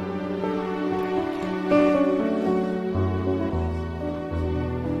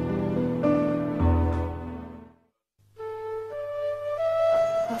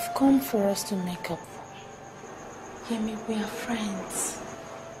 I've come for us to make up. Yemi, we are friends.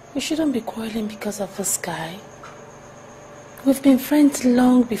 We shouldn't be quarreling because of this guy. We've been friends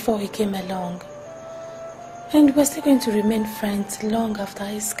long before he came along. And we're still going to remain friends long after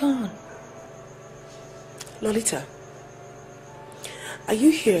he's gone. Lolita, are you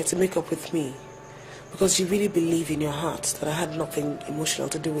here to make up with me because you really believe in your heart that I had nothing emotional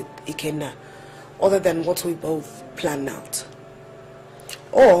to do with Ikenna other than what we both planned out?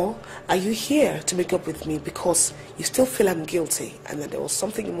 Or are you here to make up with me because you still feel I'm guilty and that there was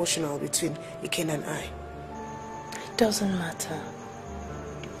something emotional between Ikenna and I? It doesn't matter.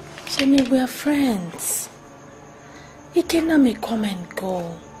 Yemi, we are friends. Ikenna may come and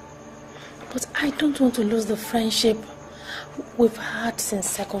go, but I don't want to lose the friendship we've had since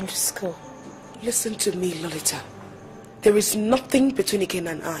secondary school. Listen to me, Lolita. There is nothing between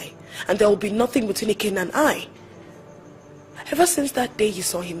Ikenna and I, and there will be nothing between Ikenna and I. Ever since that day you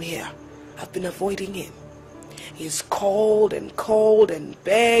saw him here, I've been avoiding him. He's called and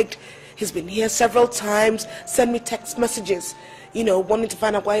begged. He's been here several times, sent me text messages, wanting to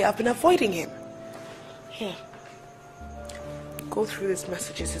find out why I've been avoiding him. Here. Go through these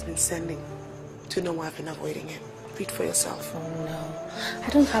messages he's been sending to know why I've been avoiding him. Read for yourself. Oh no, I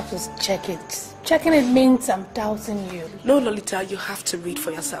don't have to check it. Checking it means I'm doubting you. No, Lolita, you have to read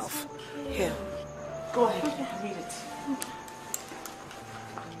for yourself. Here. Go ahead, read it.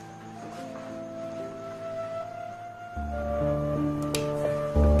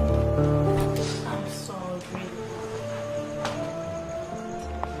 I'm sorry.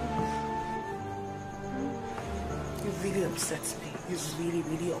 You really upset me. You really,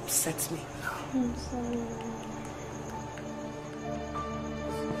 really upset me. I'm sorry.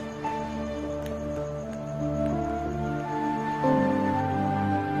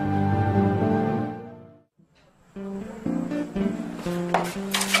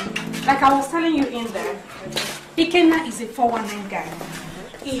 Like I was telling you in there, Ikenna is a 419 guy.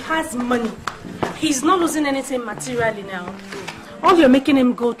 He has money. He's not losing anything materially now. All you're making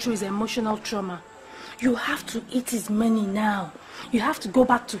him go through is emotional trauma. You have to eat his money now. You have to go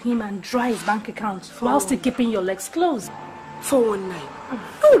back to him and dry his bank account while still keeping your legs closed. 419.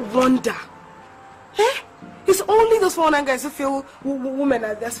 No wonder. Eh? It's only those 419 guys who feel women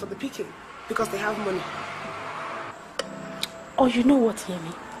are there for the picking because they have money. Oh, you know what,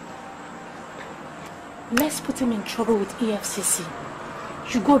 Yemi? Let's put him in trouble with EFCC.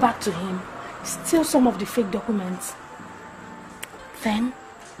 You go back to him, steal some of the fake documents. Then,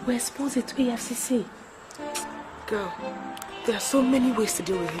 we expose it to EFCC. Girl, there are so many ways to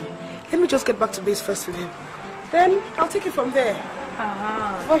deal with him. Let me just get back to base first with him. Then, I'll take it from there.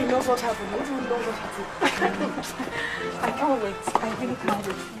 Before he knows what happened. He doesn't know what happened. I can't wait. I really can't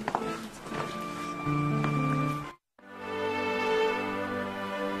wait.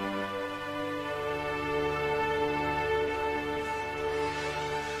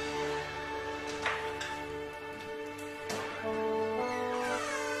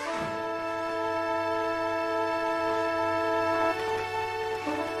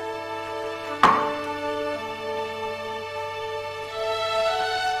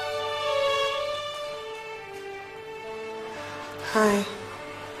 Hi.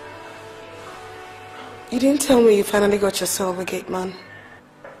 You didn't tell me you finally got yourself a gate man.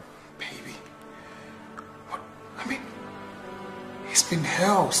 Baby. What? I mean, it's been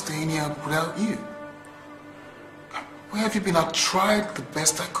hell staying here without you. Where have you been? I tried the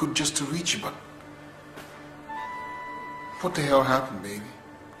best I could just to reach you, but... What the hell happened, baby?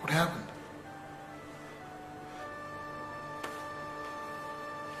 What happened?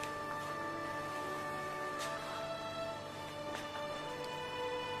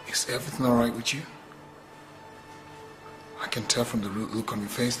 Is everything alright with you? I can tell from the look on your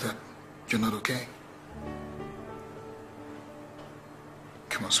face that you're not okay.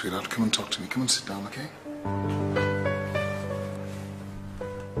 Come on, sweetheart. Come and talk to me. Come and sit down, okay?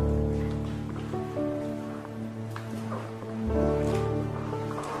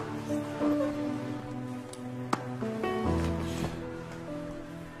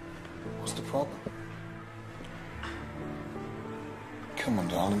 What's the problem? Come on,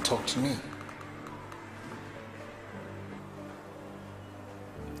 darling. Talk to me.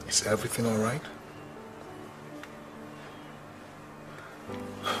 Is everything all right?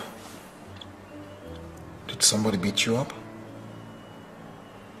 Did somebody beat you up?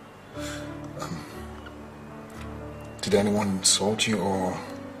 Did anyone insult you or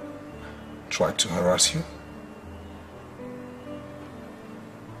try to harass you?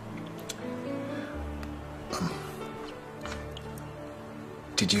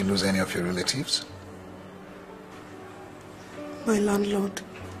 Did you lose any of your relatives? My landlord.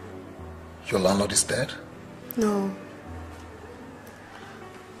 Your landlord is dead? No.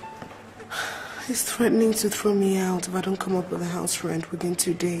 He's threatening to throw me out if I don't come up with a house rent within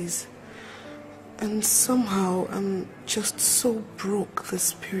 2 days. And somehow I'm just so broke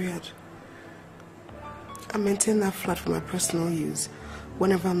this period. I maintain that flat for my personal use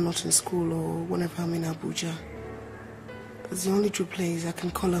whenever I'm not in school or whenever I'm in Abuja. It's the only true place I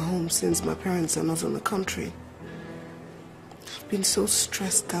can call a home since my parents are not in the country. I've been so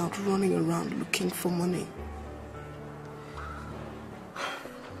stressed out running around looking for money.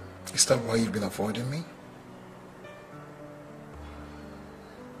 Is that why you've been avoiding me?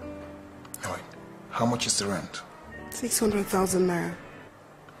 Alright, how much is the rent? 600,000 naira.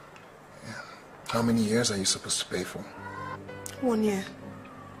 Yeah. How many years are you supposed to pay for? 1 year.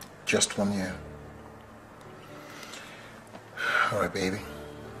 Just 1 year? Alright, baby.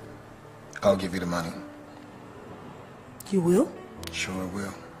 I'll give you the money. You will? Sure I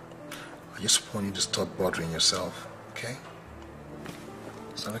will. I just want you to stop bothering yourself, okay?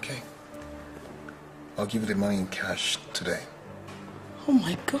 Is that okay? I'll give you the money in cash today. Oh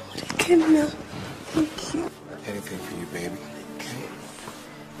my God, I came now. Thank you. Anything for you, baby. Okay?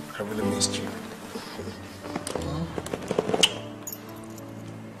 I really missed you.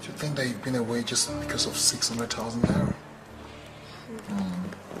 Do you think that you've been away just because of 600,000 naira?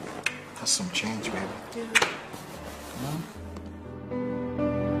 That's some change, baby. Yeah.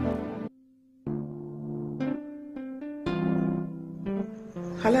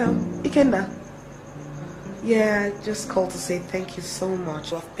 Hello, Ikenda. Yeah, I just called to say thank you so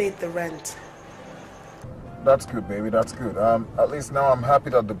much. I've paid the rent. That's good, baby. That's good. At least now I'm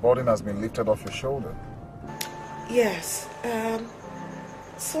happy that the burden has been lifted off your shoulder. Yes.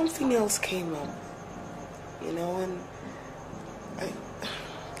 Something else came up. You know, and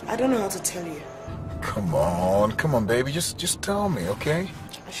I don't know how to tell you. Come on, baby. Just tell me, okay?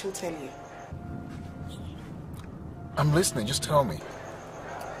 I shall tell you. I'm listening. Just tell me.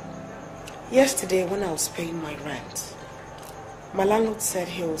 Yesterday, when I was paying my rent, my landlord said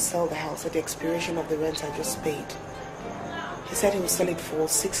he will sell the house at the expiration of the rent I just paid. He said he will sell it for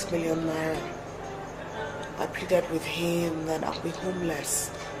 6 million naira. I pleaded with him that I'll be homeless.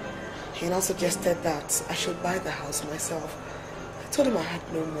 He now suggested that I should buy the house myself. I told him I had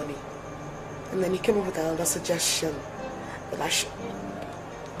no money. And then he came up with another suggestion that I should...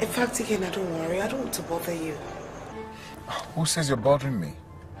 In fact, again, don't worry. I don't want to bother you. Who says you're bothering me?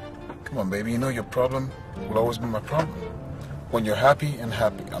 Come on, baby. You know your problem will always be my problem. When you're happy and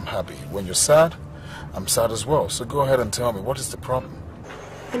happy, I'm happy. When you're sad, I'm sad as well. So go ahead and tell me, what is the problem?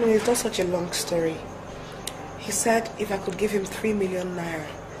 Anyway, it's not such a long story. He said if I could give him 3 million naira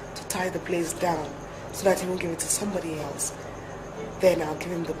to tie the place down so that he won't give it to somebody else, then I'll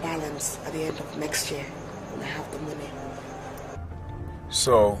give him the balance at the end of next year when I have the money.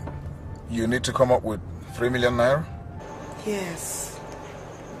 So, you need to come up with 3 million naira? Yes.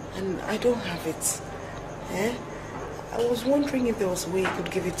 And I don't have it. Eh? I was wondering if there was a way you could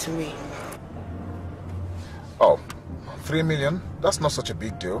give it to me. Oh, 3 million? That's not such a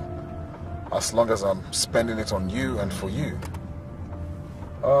big deal. As long as I'm spending it on you and for you.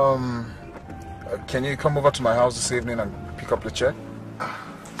 Can you come over to my house this evening and pick up the check?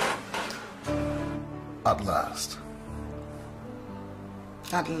 At last.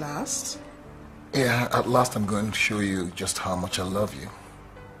 At last? Yeah, at last I'm going to show you just how much I love you.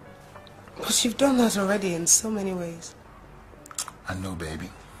 But you've done that already in so many ways. I know,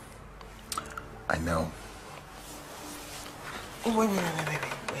 baby. I know. Oh, wait.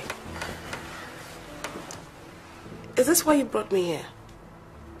 Is this why you brought me here?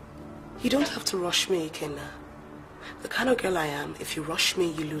 You don't have to rush me, Ikenna. The kind of girl I am, if you rush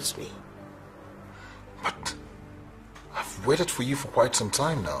me, you lose me. But I've waited for you for quite some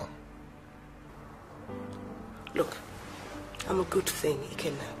time now. Look, I'm a good thing,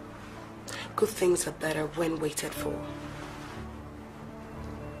 Ikenna. Good things are better when waited for.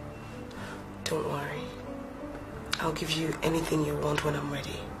 Don't worry. I'll give you anything you want when I'm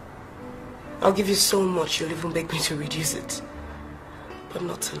ready. I'll give you so much you'll even beg me to reduce it. But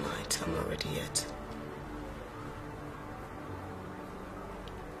not tonight. I'm not ready yet.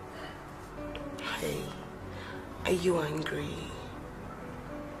 Hey, are you angry?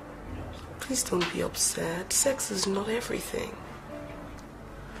 Please don't be upset. Sex is not everything.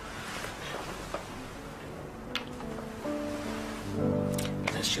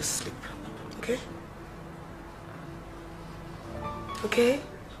 Let's just sleep, okay? Okay?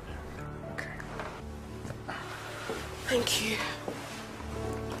 Thank you.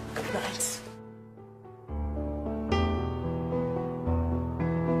 Good night.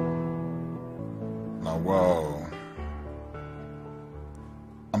 Now, wow.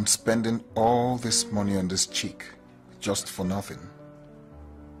 I'm spending all this money on this chick just for nothing.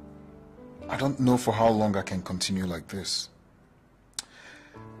 I don't know for how long I can continue like this.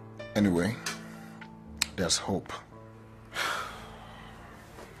 Anyway, there's hope.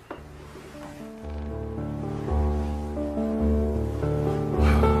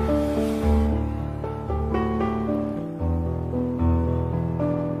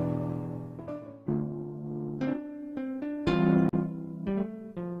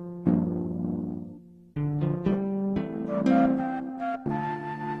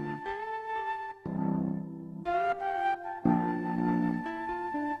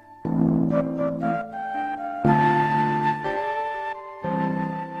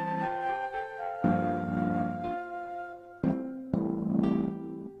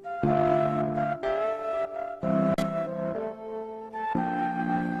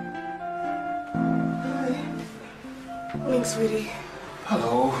 Sweetie.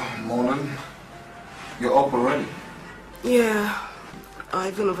 Hello, morning. You're up already? Yeah, I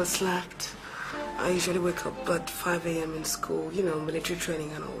even overslept. I usually wake up at 5 a.m. in school, you know, military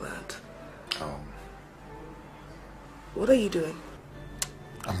training and all that. Oh. What are you doing?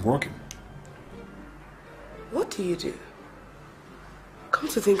 I'm working. What do you do? Come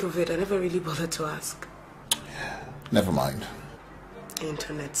to think of it, I never really bothered to ask. Never mind.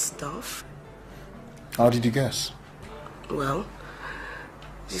 Internet stuff? How did you guess? Well,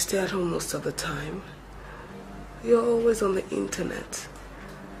 you stay at home most of the time. You're always on the internet.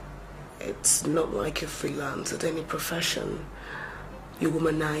 It's not like you're freelance at any profession. You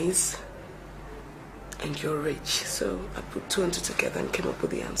womanize and you're rich. So I put two and two together and came up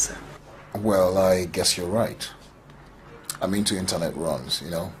with the answer. Well, I guess you're right. I'm into internet runs,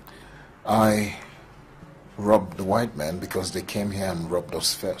 you know. I robbed the white men because they came here and robbed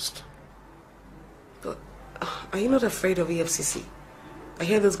us first. But are you not afraid of EFCC? I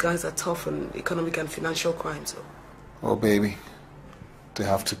hear those guys are tough on economic and financial crimes. So. Oh, baby. They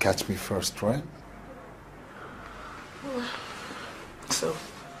have to catch me first, right? So,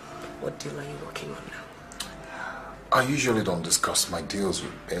 what deal are you working on now? I usually don't discuss my deals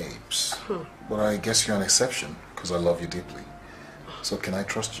with babes. But I guess you're an exception, because I love you deeply. So can I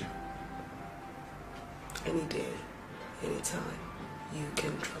trust you? Any day, anytime, you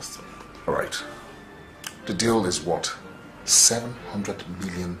can trust me. All right. The deal is what? 700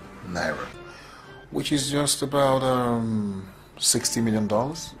 million naira. Which is just about $60 million.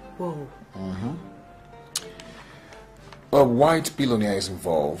 Whoa. A white billionaire is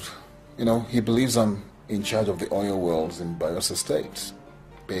involved. You know, he believes I'm in charge of the oil wells in Bios Estates.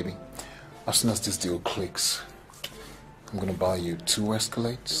 Baby, as soon as this deal clicks, I'm gonna buy you 2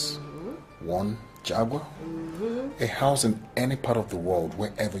 Escalades, 1 Jaguar, a house in any part of the world,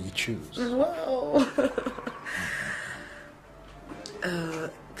 wherever you choose. Wow.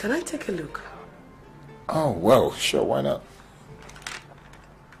 Can I take a look? Oh, well, sure, why not?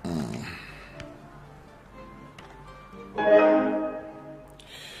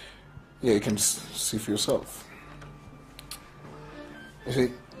 Yeah, you can see for yourself. You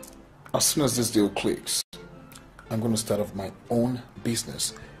see, as soon as this deal clicks, I'm going to start off my own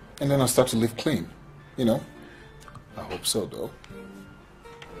business. And then I'll start to live clean, you know? I hope so, though.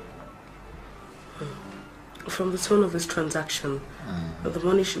 From the tone of this transaction, the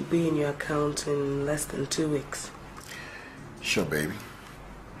money should be in your account in less than 2 weeks. Sure, baby.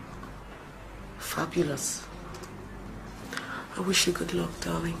 Fabulous. I wish you good luck,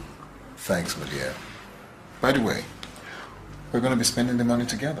 darling. Thanks, my dear. By the way, we're going to be spending the money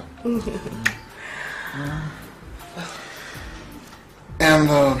together. And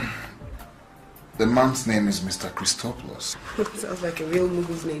the man's name is Mr. Christopoulos. Sounds like a real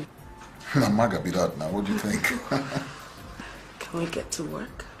movie's name. Maga be that now, what do you think? Can we get to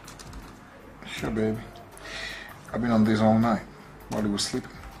work? Sure, baby. I've been on this all night while he was sleeping.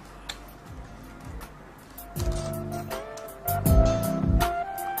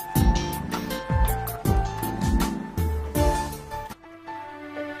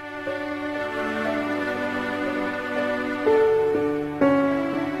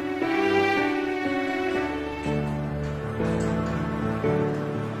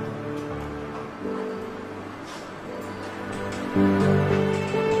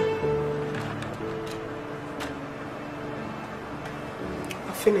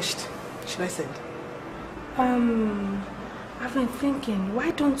 Finished. Should I send? I've been thinking, why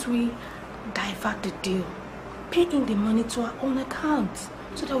don't we divert the deal? Pay in the money to our own account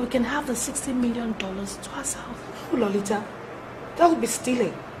so that we can have the $60 million to ourselves. Oh, Lolita, that would be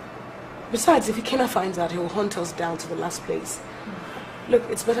stealing. Besides, if Ikenna finds out, he will hunt us down to the last place. Look,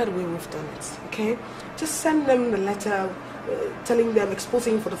 it's better the way we've done it, okay? Just send them the letter telling them,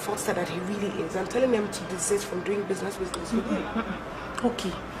 exposing him for the fraudster that he really is, and telling them to desist from doing business with him.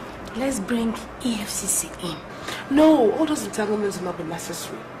 Okay, let's bring EFCC in. No, all those entanglements will not be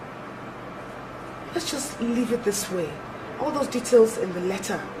necessary. Let's just leave it this way. All those details in the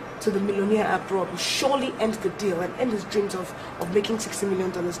letter to the millionaire abroad will surely end the deal and end his dreams of making $60 million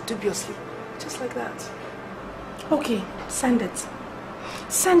dubiously. Just like that. Okay, send it.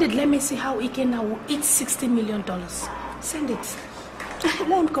 Send it. Let me see how Ikenna will eat $60 million. Send it. Let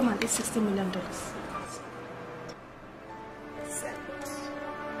him come and eat $60 million.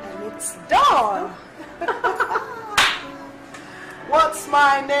 It's done. What's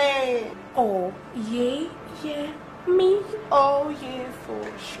my name? Oh, yeah, me. Oh, yeah, for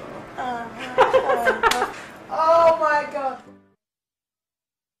sure. Oh, my God.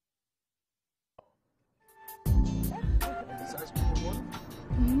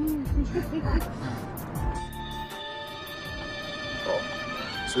 Oh,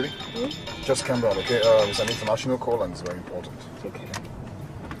 sweetie, just calm down, okay? It's an international call and it's very important. Okay.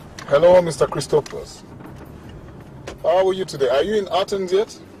 Hello, Mr. Christopoulos. How are you today? Are you in Athens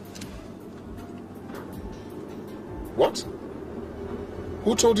yet? What?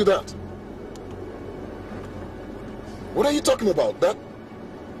 Who told you that? What are you talking about? That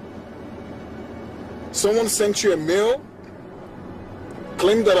someone sent you a mail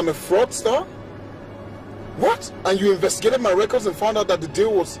claiming that I'm a fraudster? What? And you investigated my records and found out that the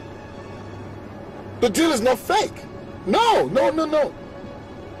deal is not fake. No.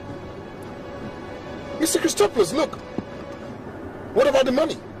 Mr. Christopoulos, look. What about the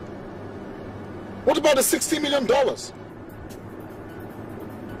money? What about the $60 million?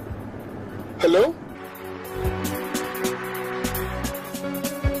 Hello?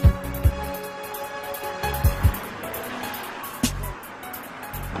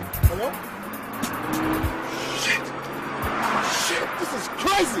 Hello? Shit, this is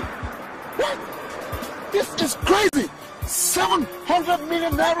crazy. What? This is crazy. 700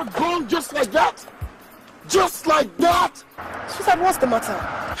 million naira gone just like that? Just like that? Suzanne, what's the matter?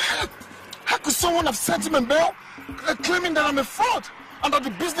 How could someone have sent him a mail claiming that I'm a fraud and that the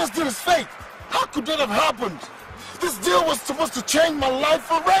business deal is fake? How could that have happened? This deal was supposed to change my life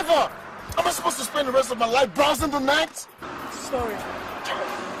forever. Am I supposed to spend the rest of my life browsing the net?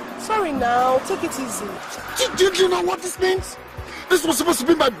 Sorry now, take it easy. Do you know what this means? This was supposed to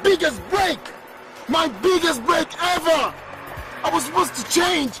be my biggest break. My biggest break ever. I was supposed to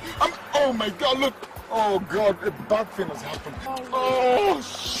change. Oh my God, look. Oh God, a bad thing has happened. Oh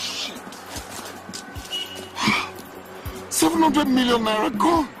shit. 700 million naira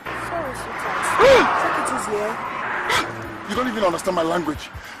gone. Sorry, sweetheart. Take it easy, eh? You don't even understand my language.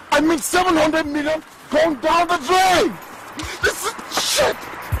 I mean 700 million gone down the drain. This is shit.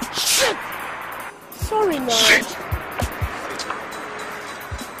 Shit. Sorry, now. Shit.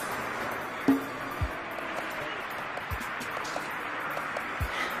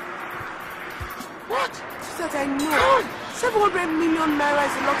 What? Sweetheart, I know. 700 million naira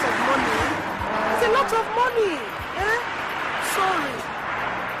is a lot of money. It's a lot of money. Eh? Sorry.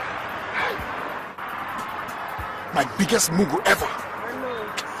 My biggest mugu ever. I know.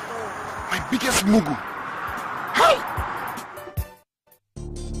 My biggest mugu. Hey!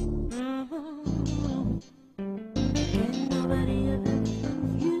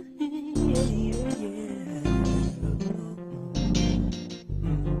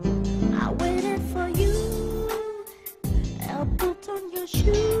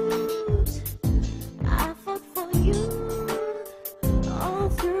 all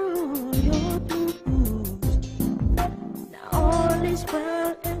through your